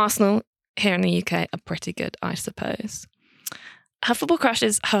 But Arsenal here in the UK are pretty good, I suppose. Her football crush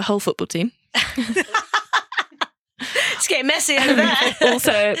is her whole football team. It's getting messy over there.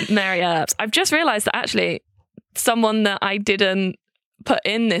 Also, Mary Earps. I've just realised that actually someone that I didn't put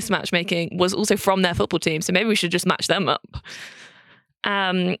in this matchmaking was also from their football team, so maybe we should just match them up.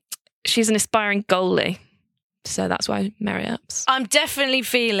 She's an aspiring goalie, so that's why Mary Earps. I'm definitely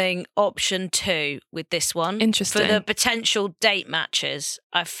feeling option 2 with this one. Interesting. For the potential date matches.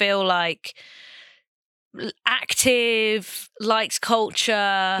 I feel like active, likes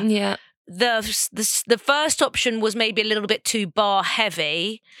culture. Yeah. The first option was maybe a little bit too bar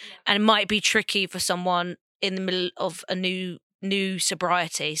heavy and might be tricky for someone in the middle of a new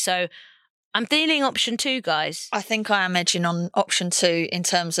sobriety. So I'm feeling option 2, guys. I think I am edging on option 2 in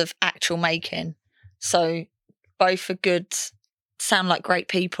terms of actual making. So both are good, sound like great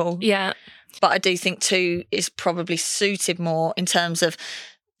people. Yeah. But I do think 2 is probably suited more in terms of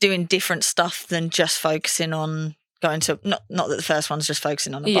doing different stuff than just focusing on going to, not that the first one's just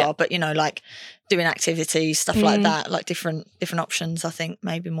focusing on a bar, but, you know, like doing activities, stuff like that, like different options, I think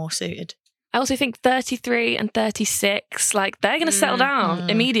maybe more suited. I also think 33 and 36, like they're going to settle down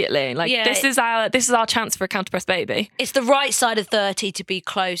immediately. Like this is our chance for a counter-press baby. It's the right side of 30 to be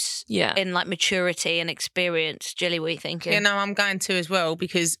close Yeah. in like maturity and experience. Jilly, what are you thinking? Yeah, no, I'm going to as well,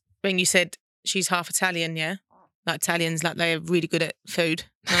 because when you said she's half Italian, yeah? Like Italians, like they're really good at food,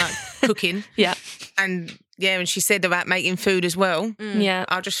 and, like cooking. Yeah. And and she said about making food as well. Yeah.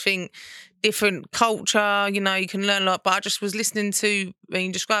 I just think different culture, you know, you can learn a lot. But I just was listening to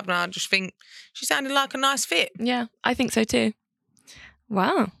being described, and I just think she sounded like a nice fit. Yeah, I think so too.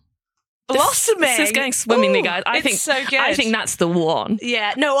 Wow. Blossoming. This is going swimmingly, guys. I it's think so good. I think that's the one.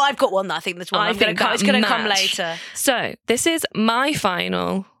 Yeah. No, I've got one that I think that's one. I think it's going to come match. later. So this is my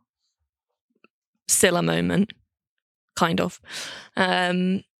final Scylla moment, kind of.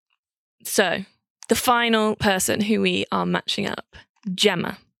 So the final person who we are matching up,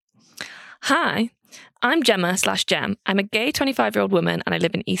 Gemma. Hi, I'm Gemma/Gem. I'm a gay 25-year-old woman and I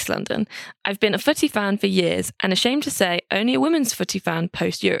live in East London. I've been a footy fan for years and ashamed to say only a women's footy fan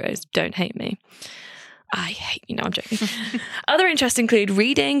post-Euros. Don't hate me. I hate you. No, I'm joking. Other interests include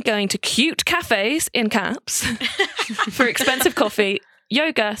reading, going to cute cafes, in caps, for expensive coffee,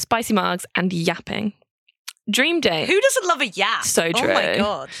 yoga, spicy margs, and yapping. Dream date. Who doesn't love a yap? So true. Oh my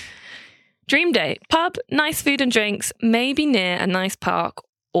God. Dream date. Pub, nice food and drinks, maybe near a nice park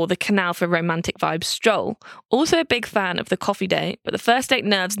or the canal for romantic vibes stroll. Also a big fan of the coffee date, but the first date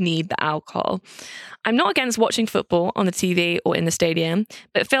nerves need the alcohol. I'm not against watching football on the TV or in the stadium,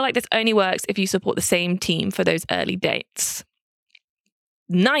 but I feel like this only works if you support the same team for those early dates.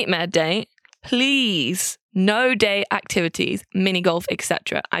 Nightmare date. Please, no day activities, mini golf,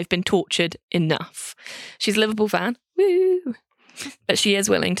 etc. I've been tortured enough. She's a Liverpool fan. Woo! But she is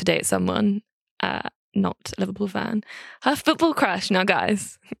willing to date someone not a Liverpool fan. Her football crush, now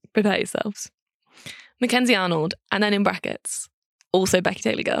guys, prepare yourselves. Mackenzie Arnold, and then in brackets, also Becky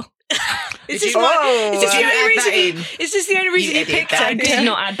Taylor girl. Is this the only reason you picked her? I did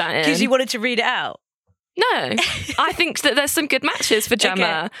not add that in. Because you wanted to read it out? No. I think that there's some good matches for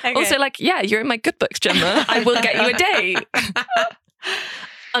Gemma. Okay. Also, like, yeah, you're in my good books, Gemma. I will get you a date.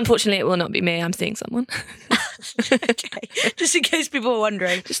 Unfortunately, it will not be me. I'm seeing someone. Okay. Just in case people are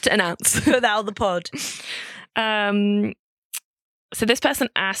wondering. Just to announce. Put that on the pod. So this person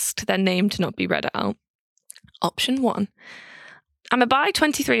asked their name to not be read out. Option 1. I'm a bi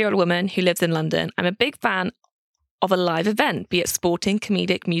 23-year-old woman who lives in London. I'm a big fan of a live event, be it sporting,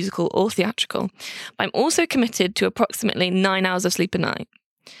 comedic, musical, or theatrical. But I'm also committed to approximately 9 hours of sleep a night,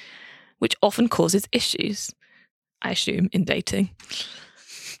 which often causes issues, I assume, in dating.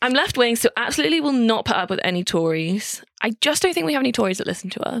 I'm left-wing, so absolutely will not put up with any Tories. I just don't think we have any Tories that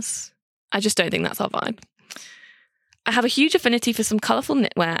listen to us. I just don't think that's our vibe. I have a huge affinity for some colourful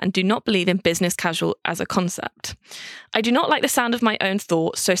knitwear and do not believe in business casual as a concept. I do not like the sound of my own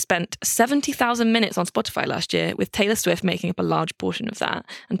thoughts, so spent 70,000 minutes on Spotify last year, with Taylor Swift making up a large portion of that,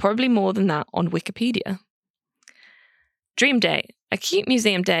 and probably more than that on Wikipedia. Dream date. A cute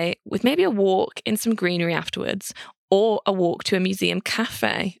museum day with maybe a walk in some greenery afterwards, or a walk to a museum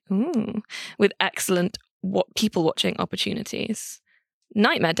cafe with excellent people watching opportunities.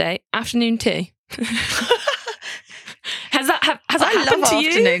 Nightmare day, afternoon tea. Has that happened to you?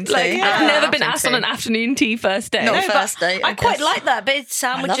 Afternoon tea. Like, Yeah. I've never been Afternoon asked on an tea. afternoon tea first date. Not first date. I quite guess. like that. Bit I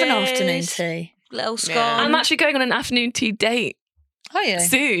sandwiches. love an afternoon tea. Little scone. Yeah. I'm actually going on an afternoon tea date Oh yeah.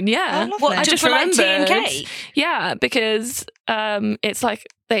 soon. Yeah. Oh, lovely. What, I just just for like tea and remembered. cake? Yeah, because it's like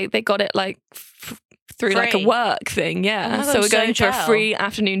they got it like through like a Free. work thing. Yeah. Oh my God, so we're so going for a gel. free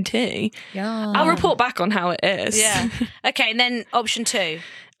afternoon tea. Yeah. I'll report back on how it is. Yeah. Okay, and then option 2.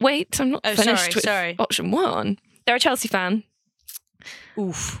 Wait, I'm not finished with sorry. option 1. They're a Chelsea fan.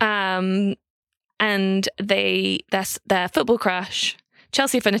 Oof. And their football crush,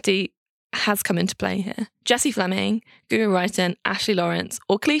 Chelsea affinity, has come into play here. Jessie Fleming, Guru Wrighton, Ashley Lawrence,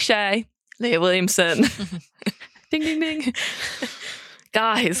 or cliche, Leah Williamson. Ding, ding, ding.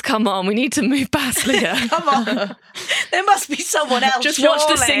 Guys, come on, we need to move past Leah. Come on. There must be someone else. Just watch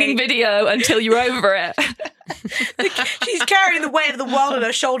the surely. singing video until you're over it. She's carrying the weight of the world on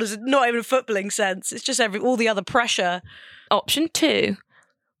her shoulders, not even a footballing sense. It's just all the other pressure. Option 2,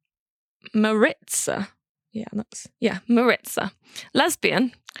 Maritza. Maritza.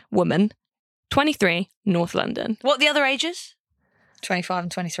 Lesbian, woman, 23, North London. What are the other ages? 25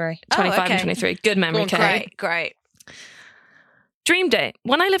 and 23. 25 okay. and 23. Good memory, Go on, Kate. Great. Dream date.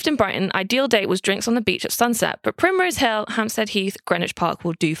 When I lived in Brighton, ideal date was drinks on the beach at sunset, but Primrose Hill, Hampstead Heath, Greenwich Park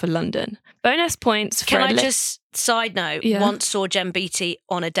will do for London. Bonus points for Can I just side note? Yeah. Once saw Jem Beattie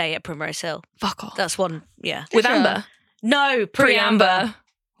on a day at Primrose Hill. fuck off. That's one. Yeah. With you? Amber. No, pre-Amber.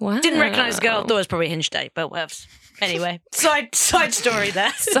 Wow. Didn't recognise the girl. Thought it was probably a Hinge date, but whatever. Anyway, side story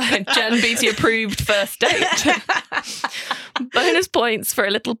there. So Jen Beattie approved first date. Bonus points for a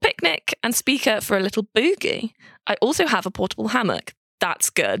little picnic and speaker for a little boogie. I also have a portable hammock.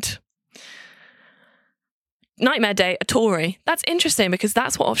 That's good. Nightmare day, a Tory. That's interesting because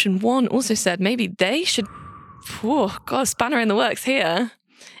that's what option 1 also said. Maybe they should... Oh, God, spanner in the works here.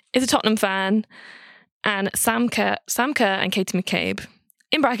 Is a Tottenham fan. and Sam Kerr and Katie McCabe.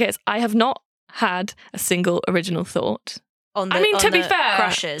 In brackets, I have not had a single original thought. To be fair,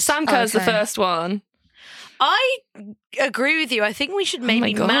 crushes. Sam Kerr's the first one. I agree with you. I think we should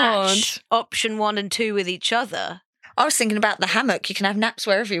maybe match option 1 and 2 with each other. I was thinking about the hammock. You can have naps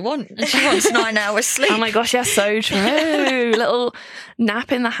wherever you want. And she wants 9 hours sleep. Oh my gosh, yeah, so true. Little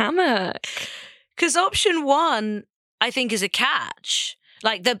nap in the hammock. Because option 1, I think, is a catch.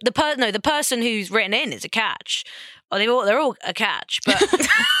 Like the person who's written in is a catch. Oh, they're all a catch, but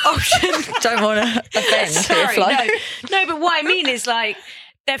option. Don't want to offend. Sorry, no. But what I mean is, like,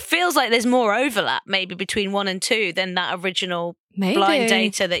 there feels like there's more overlap maybe between 1 and 2 than that original blind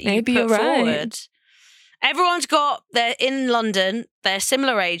data that you put forward. Right. They're in London, they're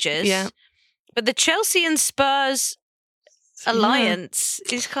similar ages. Yeah. But the Chelsea and Spurs alliance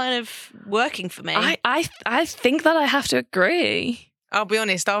is kind of working for me. I think that I have to agree. I'll be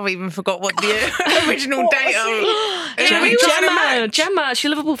honest, I've even forgot what the original data. Gemma, she's a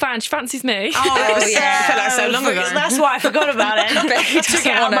Liverpool fan. She fancies me. Oh, yeah. I felt like so long ago. That's why I forgot about it. Becky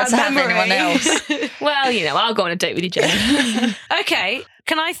doesn't want us to have anyone else. Well, I'll go on a date with you, Gemma. Okay.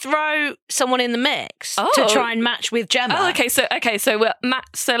 Can I throw someone in the mix to try and match with Gemma? Oh, okay. So we're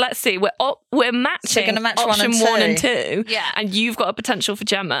so let's see. We're matching. So going to match option 1 and 2. Yeah. And you've got a potential for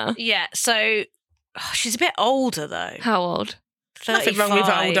Gemma. Yeah. So she's a bit older though. How old? 35. Nothing wrong with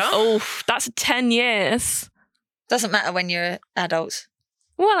older. Oh, that's 10 years. Doesn't matter when you're adults.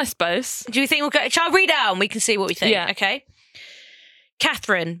 Well, I suppose. Do you think we'll go? Shall I read out and we can see what we think? Yeah. Okay.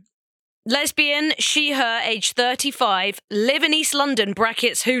 Catherine. Lesbian, she, her, age 35, live in East London,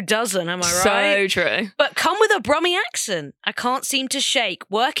 brackets, who doesn't, am I right? So true. But come with a Brummie accent. I can't seem to shake.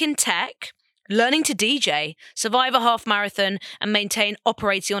 Work in tech, learning to DJ, survive a half marathon, and maintain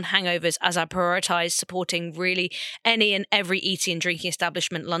operating on hangovers as I prioritise supporting really any and every eating and drinking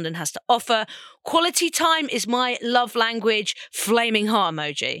establishment London has to offer. Quality time is my love language, flaming heart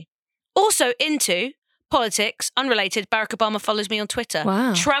emoji. Also into politics, unrelated, Barack Obama follows me on Twitter.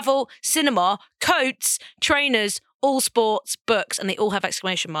 Wow. Travel, cinema, coats, trainers, all sports, books, and they all have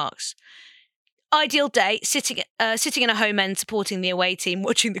exclamation marks. Ideal date, sitting in a home end supporting the away team,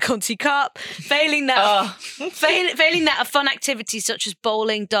 watching the Conti Cup. Failing that, a fun activity such as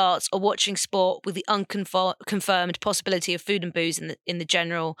bowling, darts, or watching sport with the unconfirmed possibility of food and booze in the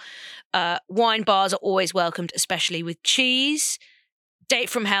general. Wine bars are always welcomed, especially with cheese. Date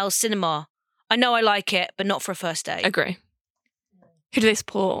from hell, cinema. I know I like it, but not for a first date. Agree. Who do they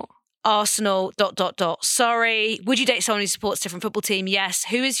support? Arsenal, ... Sorry. Would you date someone who supports a different football team? Yes.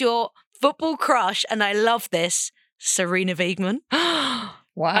 Who is your football crush? And I love this. Serena Wiegmann.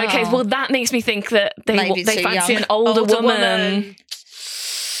 Wow. Okay, well, that makes me think that they fancy an older woman.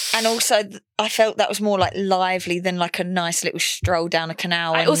 And also, I felt that was more like lively than like a nice little stroll down a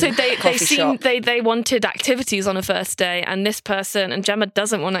canal. Also, they wanted activities on a first day, and this person, and Gemma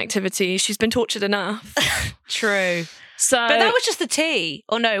doesn't want activities. She's been tortured enough. True. So, but that was just the tea.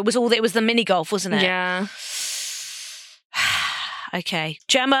 Or no, it was the mini golf, wasn't it? Yeah. Okay,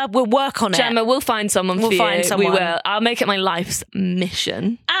 Gemma, we'll work on it. Gemma, we'll find someone for you. We'll find someone. We will. I'll make it my life's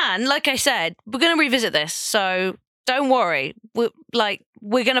mission. And like I said, we're going to revisit this, so don't worry.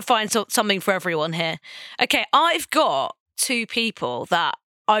 We're going to find something for everyone here. Okay, I've got 2 people that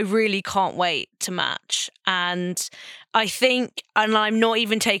I really can't wait to match. And I think, and I'm not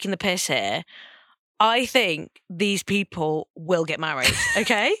even taking the piss here, I think these people will get married,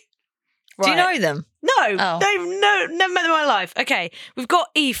 okay? Right. Do you know them? No, never met them in my life. Okay, we've got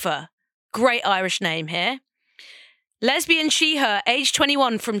Aoife. Great Irish name here. Lesbian, she, her, age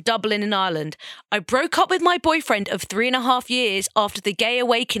 21, from Dublin in Ireland. I broke up with my boyfriend of 3.5 years after the gay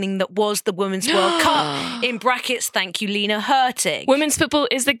awakening that was the Women's World Cup. In brackets, thank you, Lena Hurtig. Women's football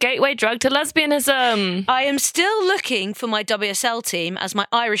is the gateway drug to lesbianism. I am still looking for my WSL team, as my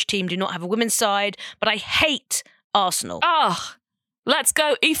Irish team do not have a women's side, but I hate Arsenal. Let's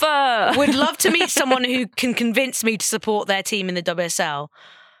go, Aoife. Would love to meet someone who can convince me to support their team in the WSL.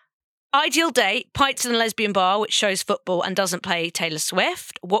 Ideal date, pints in a lesbian bar which shows football and doesn't play Taylor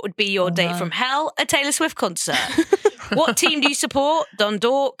Swift. What would be your date from hell? A Taylor Swift concert. What team do you support?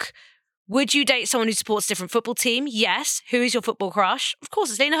 Dundalk. Would you date someone who supports a different football team? Yes. Who is your football crush? Of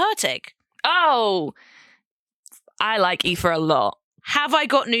course, it's Lena Hurtig. Oh, I like Aoife a lot. Have I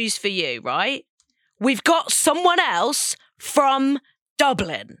got news for you, right? We've got someone else from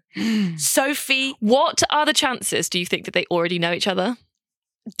Dublin. Sophie. What are the chances, do you think, that they already know each other?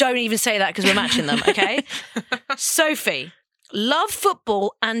 Don't even say that because we're matching them, okay? Sophie, love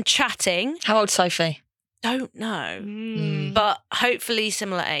football and chatting. How old's Sophie? Don't know, but hopefully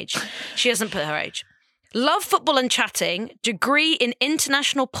similar age. She hasn't put her age. Love football and chatting, degree in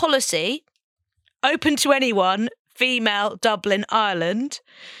international policy. open to anyone, female, Dublin, Ireland.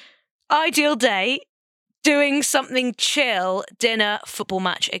 Ideal date, doing something chill, dinner, football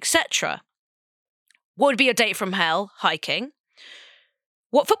match, etc. What would be your date from hell? Hiking.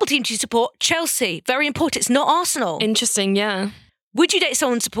 What football team do you support? Chelsea. Very important. It's not Arsenal. Interesting, yeah. Would you date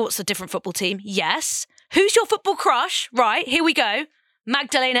someone who supports a different football team? Yes. Who's your football crush? Right, here we go.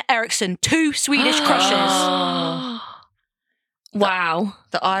 Magdalena Eriksson, 2 Swedish crushes. Wow.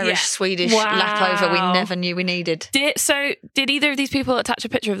 The Irish-Swedish lap over we never knew we needed. Did either of these people attach a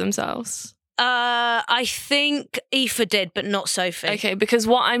picture of themselves? I think Aoife did, but not Sophie. Okay, because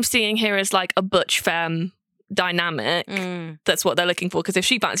what I'm seeing here is like a butch femme dynamic. That's what they're looking for. Because if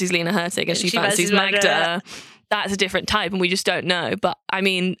she fancies Lena Hurtig and she fancies Magda, that's a different type and we just don't know. But I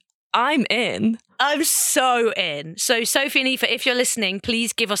mean, I'm in. I'm so in. So Sophie and Aoife, if you're listening,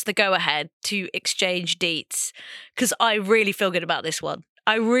 please give us the go-ahead to exchange deets. Because I really feel good about this one.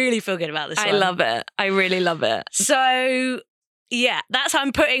 I love it. I really love it. So, yeah, that's how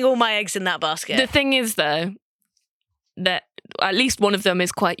I'm putting all my eggs in that basket. The thing is, though, that at least one of them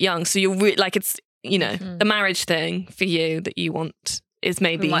is quite young. So you're it's, the marriage thing for you that you want is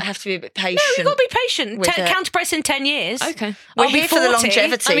maybe... We might have to be a bit patient. No, we've got to be patient. Counter-press in 10 years. Okay. We're here for the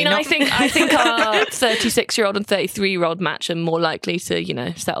longevity. I mean, I think our 36-year-old and 33-year-old match are more likely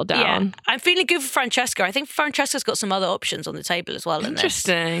to, settle down. Yeah. I'm feeling good for Francesca. I think Francesca's got some other options on the table as well.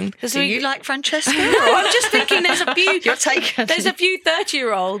 Interesting. Do you like Francesca? No, I'm just thinking there's a few... You're taken. There's a few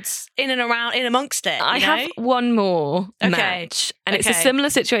 30-year-olds in amongst it. I have one more match. And it's a similar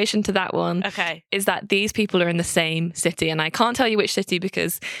situation to that one. Okay. Is that these people are in the same city. And I can't tell you which city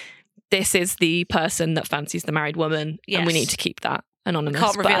because this is the person that fancies the married woman. Yes. And we need to keep that anonymous.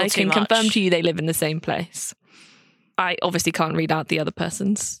 Can't reveal but I too can much. confirm to you they live in the same place. I obviously can't read out the other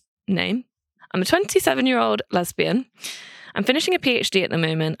person's name. I'm a 27-year-old lesbian. I'm finishing a PhD at the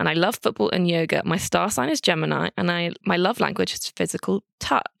moment and I love football and yoga. My star sign is Gemini and my love language is physical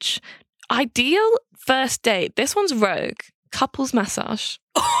touch. Ideal first date. This one's rogue. Couples massage.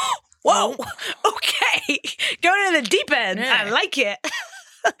 Whoa. Okay. Going in the deep end. Yeah. I like it.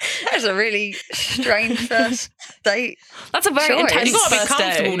 That's a really strange first date. That's a very choice. intense You've got to be first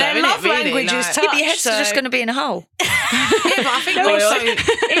comfortable date. though, Their innit, love really? language is Like- touch. Yeah, but your head's so- just going to be in a hole. Yeah, but I think also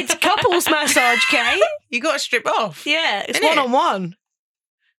It's couples massage, Kate. you got to strip off. Yeah, it's Innit? one-on-one.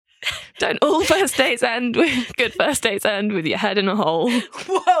 Don't all first dates end with good first dates end with your head in a hole?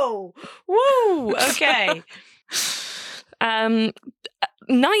 Whoa. Woo. Okay.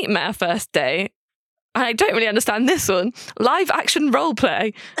 Nightmare first date. I don't really understand this one. Live action role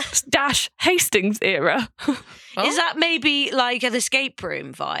play -- Hastings era. Is that maybe like an escape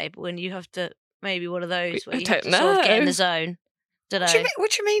room vibe when you have to, maybe one of those where I you have don't to sort of get in know. the zone? Don't know.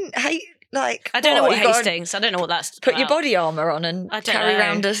 What do you mean? Hey, like I don't know what you gotta Hastings. I don't know what that's Put your about. body armour on and I don't carry know.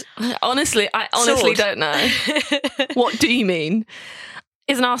 around us. I honestly Sword. don't know. What do you mean?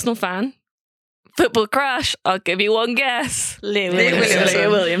 Is an Arsenal fan? Football crush? I'll give you one guess. Leah Williamson. Leah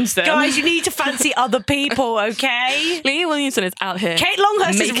Williamson. Guys, you need to fancy other people, okay? Leah Williamson is out here. Kate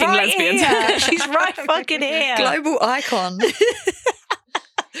Longhurst is Making right lesbians. here. She's right fucking here. Global icon.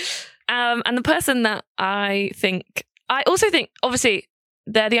 And the person that I also think, obviously,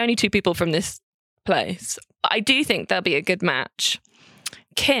 they're the only 2 people from this place. I do think they'll be a good match.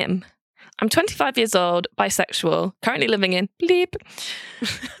 Kim. I'm 25 years old, bisexual, currently living in bleep.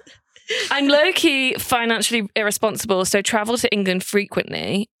 I'm low-key financially irresponsible, so travel to England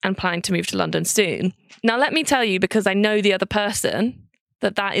frequently and planning to move to London soon. Now, let me tell you, because I know the other person,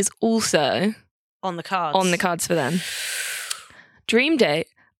 that is also On the cards for them. Dream date,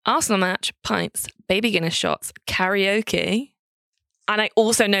 Arsenal match, pints, baby Guinness shots, karaoke. And I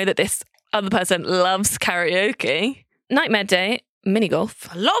also know that this other person loves karaoke. Nightmare date, mini golf.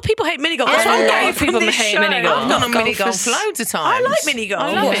 A lot of people hate mini golf. Yeah, That's what I'm a lot getting of from people this hate show. mini golf. I've gone on mini Golf golf is- loads of times. I like mini golf.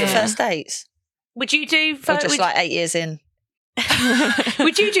 I love What it. for first dates? Would you do? Or just like 8 years in?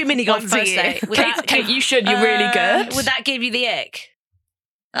 Would you do mini golf One first for you. date? Would Kate, you should. You're really good. Would that give you the ick?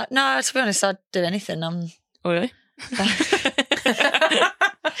 No, to be honest, I'd do anything. Oh, really?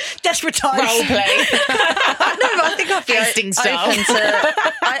 Desperate times. Role play. No, but I think I'd be Hastings style. open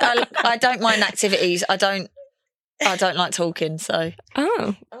to. I don't mind activities. I don't like talking. So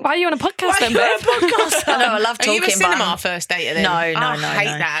Oh, why are you on a podcast then, babe? I know I love Are talking. you a but cinema I'm- first date then? No, I no, hate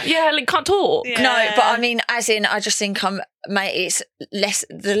no. that. Yeah, like can't talk. Yeah. No, but I mean, as in, I just think it's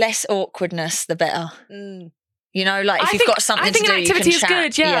the less awkwardness, the better. Mm. You know, like if I you've think- got something I think to do, an activity you is can chat.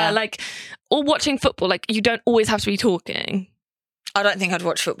 good. Yeah, like or watching football. Like you don't always have to be talking. I don't think I'd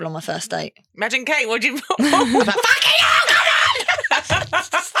watch football on my first date. Imagine Kate, what do you... Fucking hell, come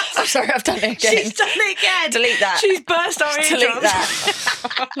on! I'm sorry, I've done it again. She's done it again. Delete that. She's burst our Delete eardrums.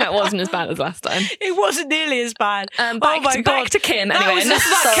 that. That wasn't as bad as last time. It wasn't nearly as bad. Back to Kin. That Anyway, was enough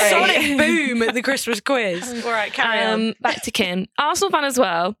just like about a Kin. sonic boom at the Christmas quiz. All right, carry on. Back to Kin. Arsenal fan as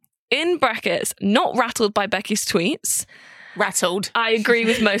well. In brackets, not rattled by Becky's tweets. Rattled. I agree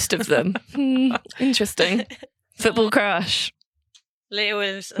with most of them. Interesting. Football crush. Leah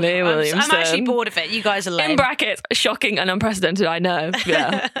Williams. Leah Williamson. I'm actually bored of it. You guys are lame. In brackets, shocking and unprecedented, I know.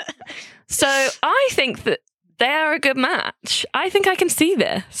 Yeah. So I think that they are a good match. I think I can see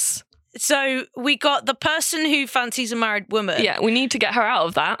this. So we got the person who fancies a married woman. Yeah, we need to get her out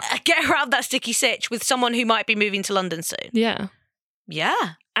of that. Get her out of that sticky sitch with someone who might be moving to London soon. Yeah. Yeah.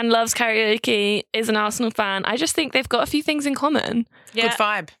 And loves karaoke, is an Arsenal fan. I just think they've got a few things in common. Yeah. Good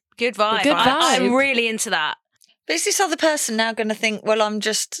vibe. Good vibe. Good vibe. I'm really into that. But is this other person now going to think, well, I'm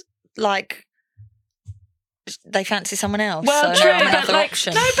just like, they fancy someone else? Well, so true, now I'm but another like,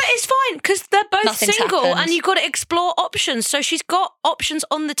 option. No, but it's fine because they're both Nothing's single happened. and you've got to explore options. So she's got options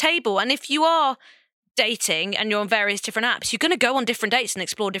on the table. And if you are dating and you're on various different apps, you're going to go on different dates and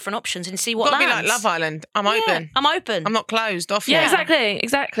explore different options and see what Got to lands. be like Love Island. I'm Yeah, open. I'm open. I'm not closed off Yeah, yet.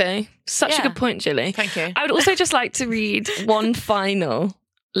 exactly. Such a Yeah. good point, Julie. Thank you. I would also just like to read one final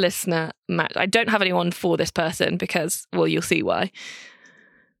listener match. I don't have anyone for this person because, well, you'll see why.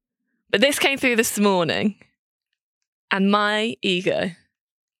 But this came through this morning and my ego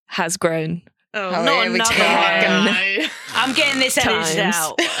has grown. Oh, Oh, not here we another go. one. No. I'm getting this edited Times.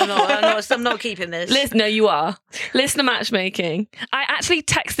 out. I'm not keeping this. No, you are. Listener matchmaking. I actually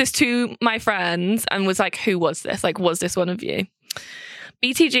texted this to my friends and was like, who was this? Like, was this one of you?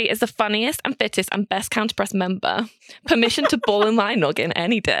 BTG is the funniest and fittest and best counterpress member. Permission to ball in my noggin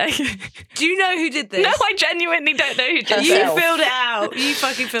any day. Do you know who did this? No, I genuinely don't know who did You it. Herself. filled it out. You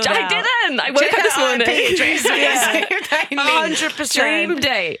fucking filled it I out. didn't. I woke up this morning. Yeah. 100%. Dream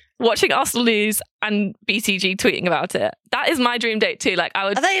date. Watching Arsenal lose and BTG tweeting about it. That is my dream date too. Like I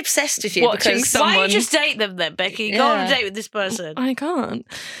would. Are they obsessed with you? Watching Because some- Why don't someone- you just date them then, Becky? Go on a Yeah. date with this person. I can't.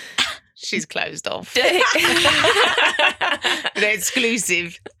 She's closed off. Date. They're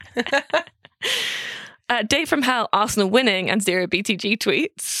exclusive. Date from hell, Arsenal winning and 0 BTG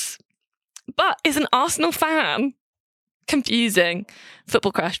tweets. But is an Arsenal fan. Confusing.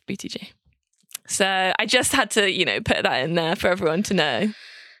 Football crash, BTG. So I just had to, put that in there for everyone to know.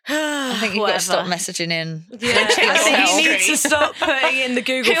 I think you've got to stop messaging in. Yeah, I think yourself. you need to stop putting in the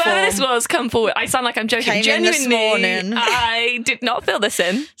Google Whoever form. this was, come forward. I sound like I'm joking. Came in this Genuinely, morning. I did not fill this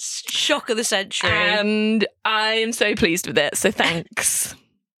in. Shock of the century. And I am so pleased with it. So thanks.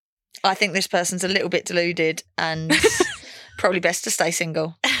 I think this person's a little bit deluded and probably best to stay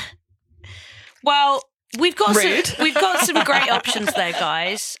single. Well, we've got Rude. some great options there,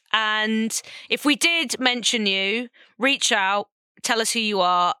 guys. And if we did mention you, reach out, tell us who you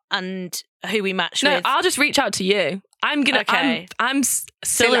are and who we match No, with. I'll just reach out to you. I'm gonna. Okay. I'm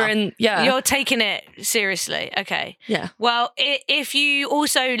Scylla in. Yeah. You're taking it seriously. Okay. Yeah. Well, if you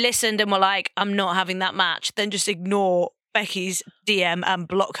also listened and were like, I'm not having that match, then just ignore Becky's DM and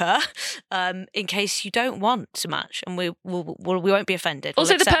block her in case you don't want to match, and we won't be offended. We'll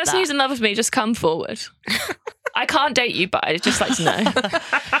Also, the accept person that. who's in love with me, just come forward. I can't date you, but I'd just like to know.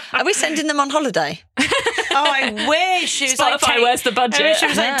 Are we sending them on holiday? Oh, I wish she was Spotify, like, where's the budget? I wish she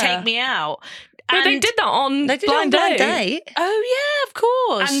was like, Yeah. take me out. No, they And- did that on They did Blind it on Blind Date. Date. Oh yeah, of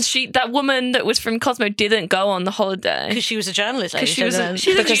course. And that woman that was from Cosmo didn't go on the holiday. because she was a journalist, Because she was then-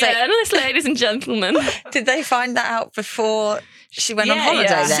 she's a Because they- journalist, ladies and gentlemen. Did they find that out before she went on Yeah, holiday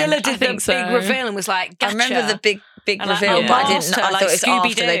yeah. then? Scylla I did the think so. big reveal and was like, gotcha. I remember the big And like, reveal, oh, but I didn't. master, I like thought it was after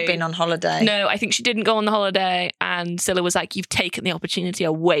Scooby-Doo. they'd been on holiday. No, I think she didn't go on the holiday, and Scylla was like, "You've taken the opportunity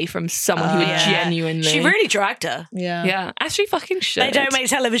away from someone who would Yeah. genuinely." She really dragged her. Yeah. yeah, as she fucking should. They don't make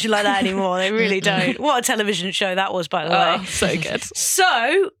television like that anymore. They really don't. What a television show that was, by the Oh, way. so good.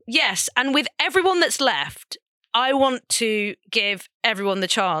 So, yes, and with everyone that's left, I want to give everyone the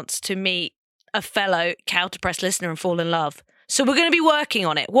chance to meet a fellow Counterpress listener and fall in love. So we're going to be working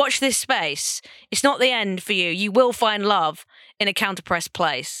on it. Watch this space. It's not the end for you. You will find love in a Counterpress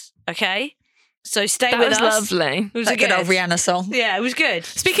place, okay? So stay That with was us. lovely. It was That a good old Rihanna song. Yeah, it was good.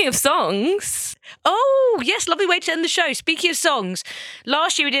 Speaking of songs, Oh, yes, lovely way to end the show. Speaking of songs,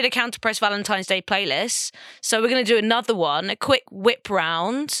 last year we did a Counterpress Valentine's Day playlist. So we're going to do another one, a quick whip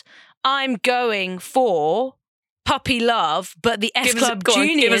round. I'm going for Puppy Love, but the S Club go on,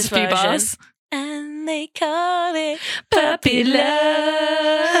 Juniors give us a few version. bars. And they call it Puppy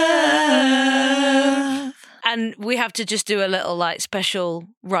love. And we have to just do a little like special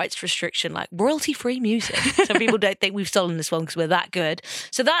rights restriction, like royalty-free music. So people don't think we've stolen this one because we're that good.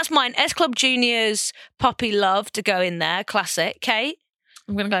 So that's mine. S Club Juniors, Puppy Love to go in there. Classic. Kate?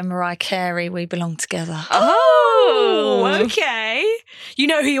 I'm going to go Mariah Carey, We Belong Together. Oh, okay. You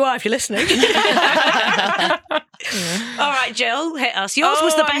know who you are if you're listening. All right, Jill, hit us. Yours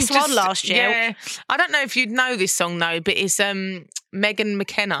was the best one last year. Yeah. I don't know if you'd know this song though, but it's Megan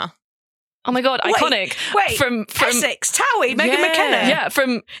McKenna. Oh my God, iconic. Wait, from Essex, Towie, Megan McKenna. Yeah,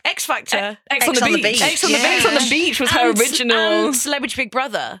 from X Factor. X on the Beach. X on the Beach. X on the Beach was her original. And Celebrity Big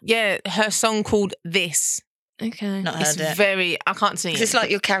Brother. Yeah, her song called This. Okay. Not It's heard it. very, I can't sing it. It's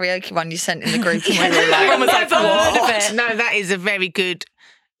like your karaoke one you sent in the group. And we were like, Everyone was like, Never heard of "What?" it. No, that is a very good,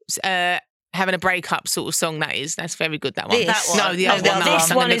 having a breakup sort of song. That's very good, that one. This? That one. No, the No, other the one. other that I This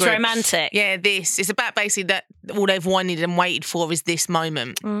sung in one the is group. romantic. Yeah, this. It's about basically that all they've wanted and waited for is this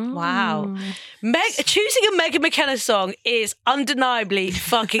moment. Wow. Choosing a Megan McKenna song is undeniably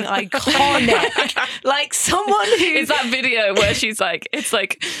fucking iconic. Like someone who Is that video where she's like, it's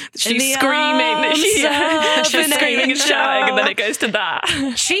like she's the screaming, arms she's of an screaming and shouting, and then angel. it goes to that.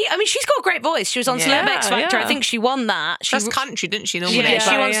 she's got a great voice. She was on Yeah. Celeb X Factor. Yeah. I think she won that. That's country, didn't she? Normally, Yeah,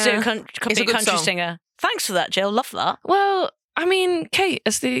 she Yeah, wants to yeah. do a It's a big good country song. singer. Thanks for that, Jill. Love that. Well, I mean, Kate,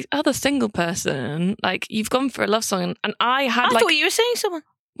 as the other single person, like you've gone for a love song, and I had I like, thought you were singing someone.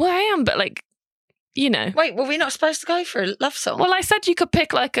 well, I am, but like, you know. wait, were we not supposed to go for a love song? Well, I said you could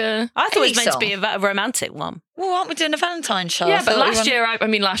pick like a. I thought it was Any meant to be a romantic one. Well, aren't we doing a Valentine show? Yeah, I but thought we last were-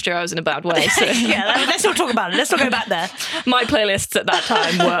 year, last year I was in a bad way. So Yeah, let's not talk about it. Let's not go back there. my playlists at that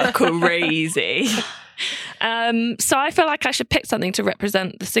time were crazy. So I feel like I should pick something to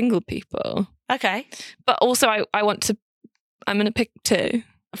represent the single people. Okay, But also I'm going to pick two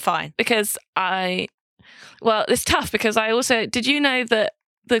fine. because it's tough because I also, did you know that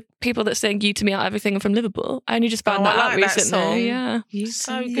the people that sing You To Me Out Everything are from Liverpool? I only just found Oh, that I out like that recently. song. Yeah.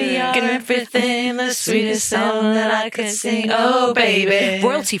 So You good. are everything, the sweetest song that I could sing. Oh, baby.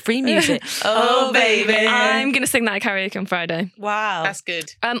 Royalty-free music. Oh, baby. I'm going to sing that at karaoke on Friday. Wow. That's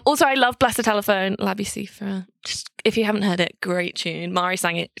good. Also, I love Bless the Telephone, Labby Seafra. Just, if you haven't heard it, great tune. Mari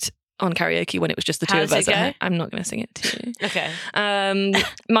sang it on karaoke when it was just the two How of does us. it go? I'm not going to sing it to you. Okay.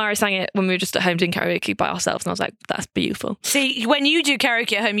 Mari sang it when we were just at home doing karaoke by ourselves, and I was like, that's beautiful. See, when you do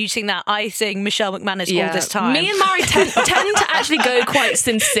karaoke at home, you sing that. I sing Michelle McManus all this time. Me and Mari tend to actually go quite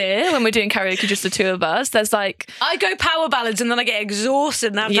sincere when we're doing karaoke, just the two of us. There's like, I go power ballads and then I get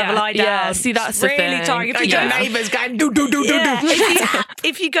exhausted and have to have a lie down. yeah, see, that's the really thing. tiring. If you And go your Yeah. neighbours going do do do do Yeah, do.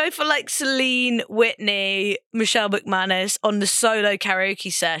 if you go for like Celine, Whitney, Michelle McManus on the solo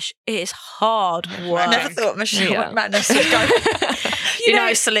karaoke sesh, it is hard work. I never thought Michelle Yeah. McManus would go. you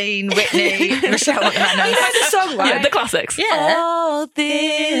know, Celine, Whitney, Michelle McManus. You know the song, right? Yeah, the classics. Yeah. All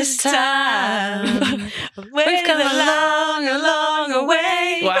this time, I've waited a long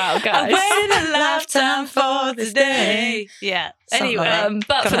way. Wow, I've guys. waited a lifetime for this day. Yeah. Something Anyway, like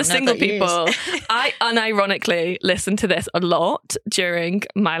But God, for the I've known single that years. people, I unironically listened to this a lot during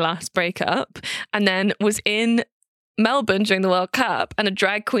my last breakup, and then was in Melbourne during the World Cup, and a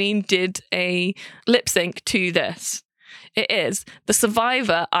drag queen did a lip sync to this. It is the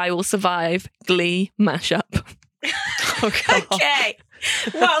Survivor I Will Survive Glee mashup. okay.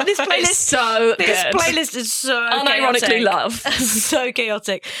 Well, this It's playlist. so This good. playlist is so Unironically chaotic. love. So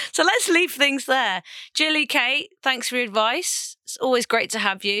chaotic. So let's leave things there. Jilly, Kate, thanks for your advice. It's always great to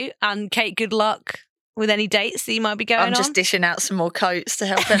have you. And Kate, good luck with any dates that you might be going I'm on. just dishing out some more coats to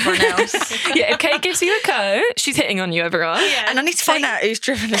help everyone else. Yeah, if Kate gives you a coat, she's hitting on you, everyone. Yeah. And I need to find out who's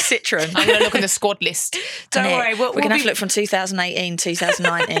driven a Citroen. I'm going to look on the squad list. Don't Innit? worry. We're going to have to look from 2018,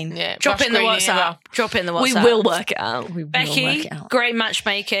 2019. Yeah, Drop brush in the green WhatsApp. era. Drop in the We WhatsApp. will work it out. We will work Becky, it out. great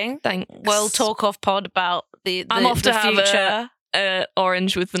matchmaking. Thanks. We'll talk off pod about the I'm off the to future. have a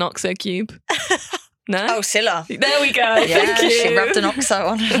orange with an Oxo cube. No? Oh, Scylla. There we go. Yeah, Thank you. she rubbed an Oxo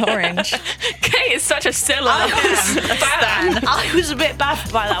on an orange. Kate is such a Scylla. I was a bit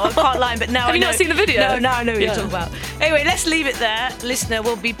baffled by that one, can't lie, but now Have I you know. not seen the video? No, now I know what Yeah. you're talking about. Anyway, let's leave it there. Listener,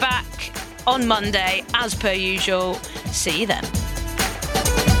 we'll be back on Monday as per usual. See you then.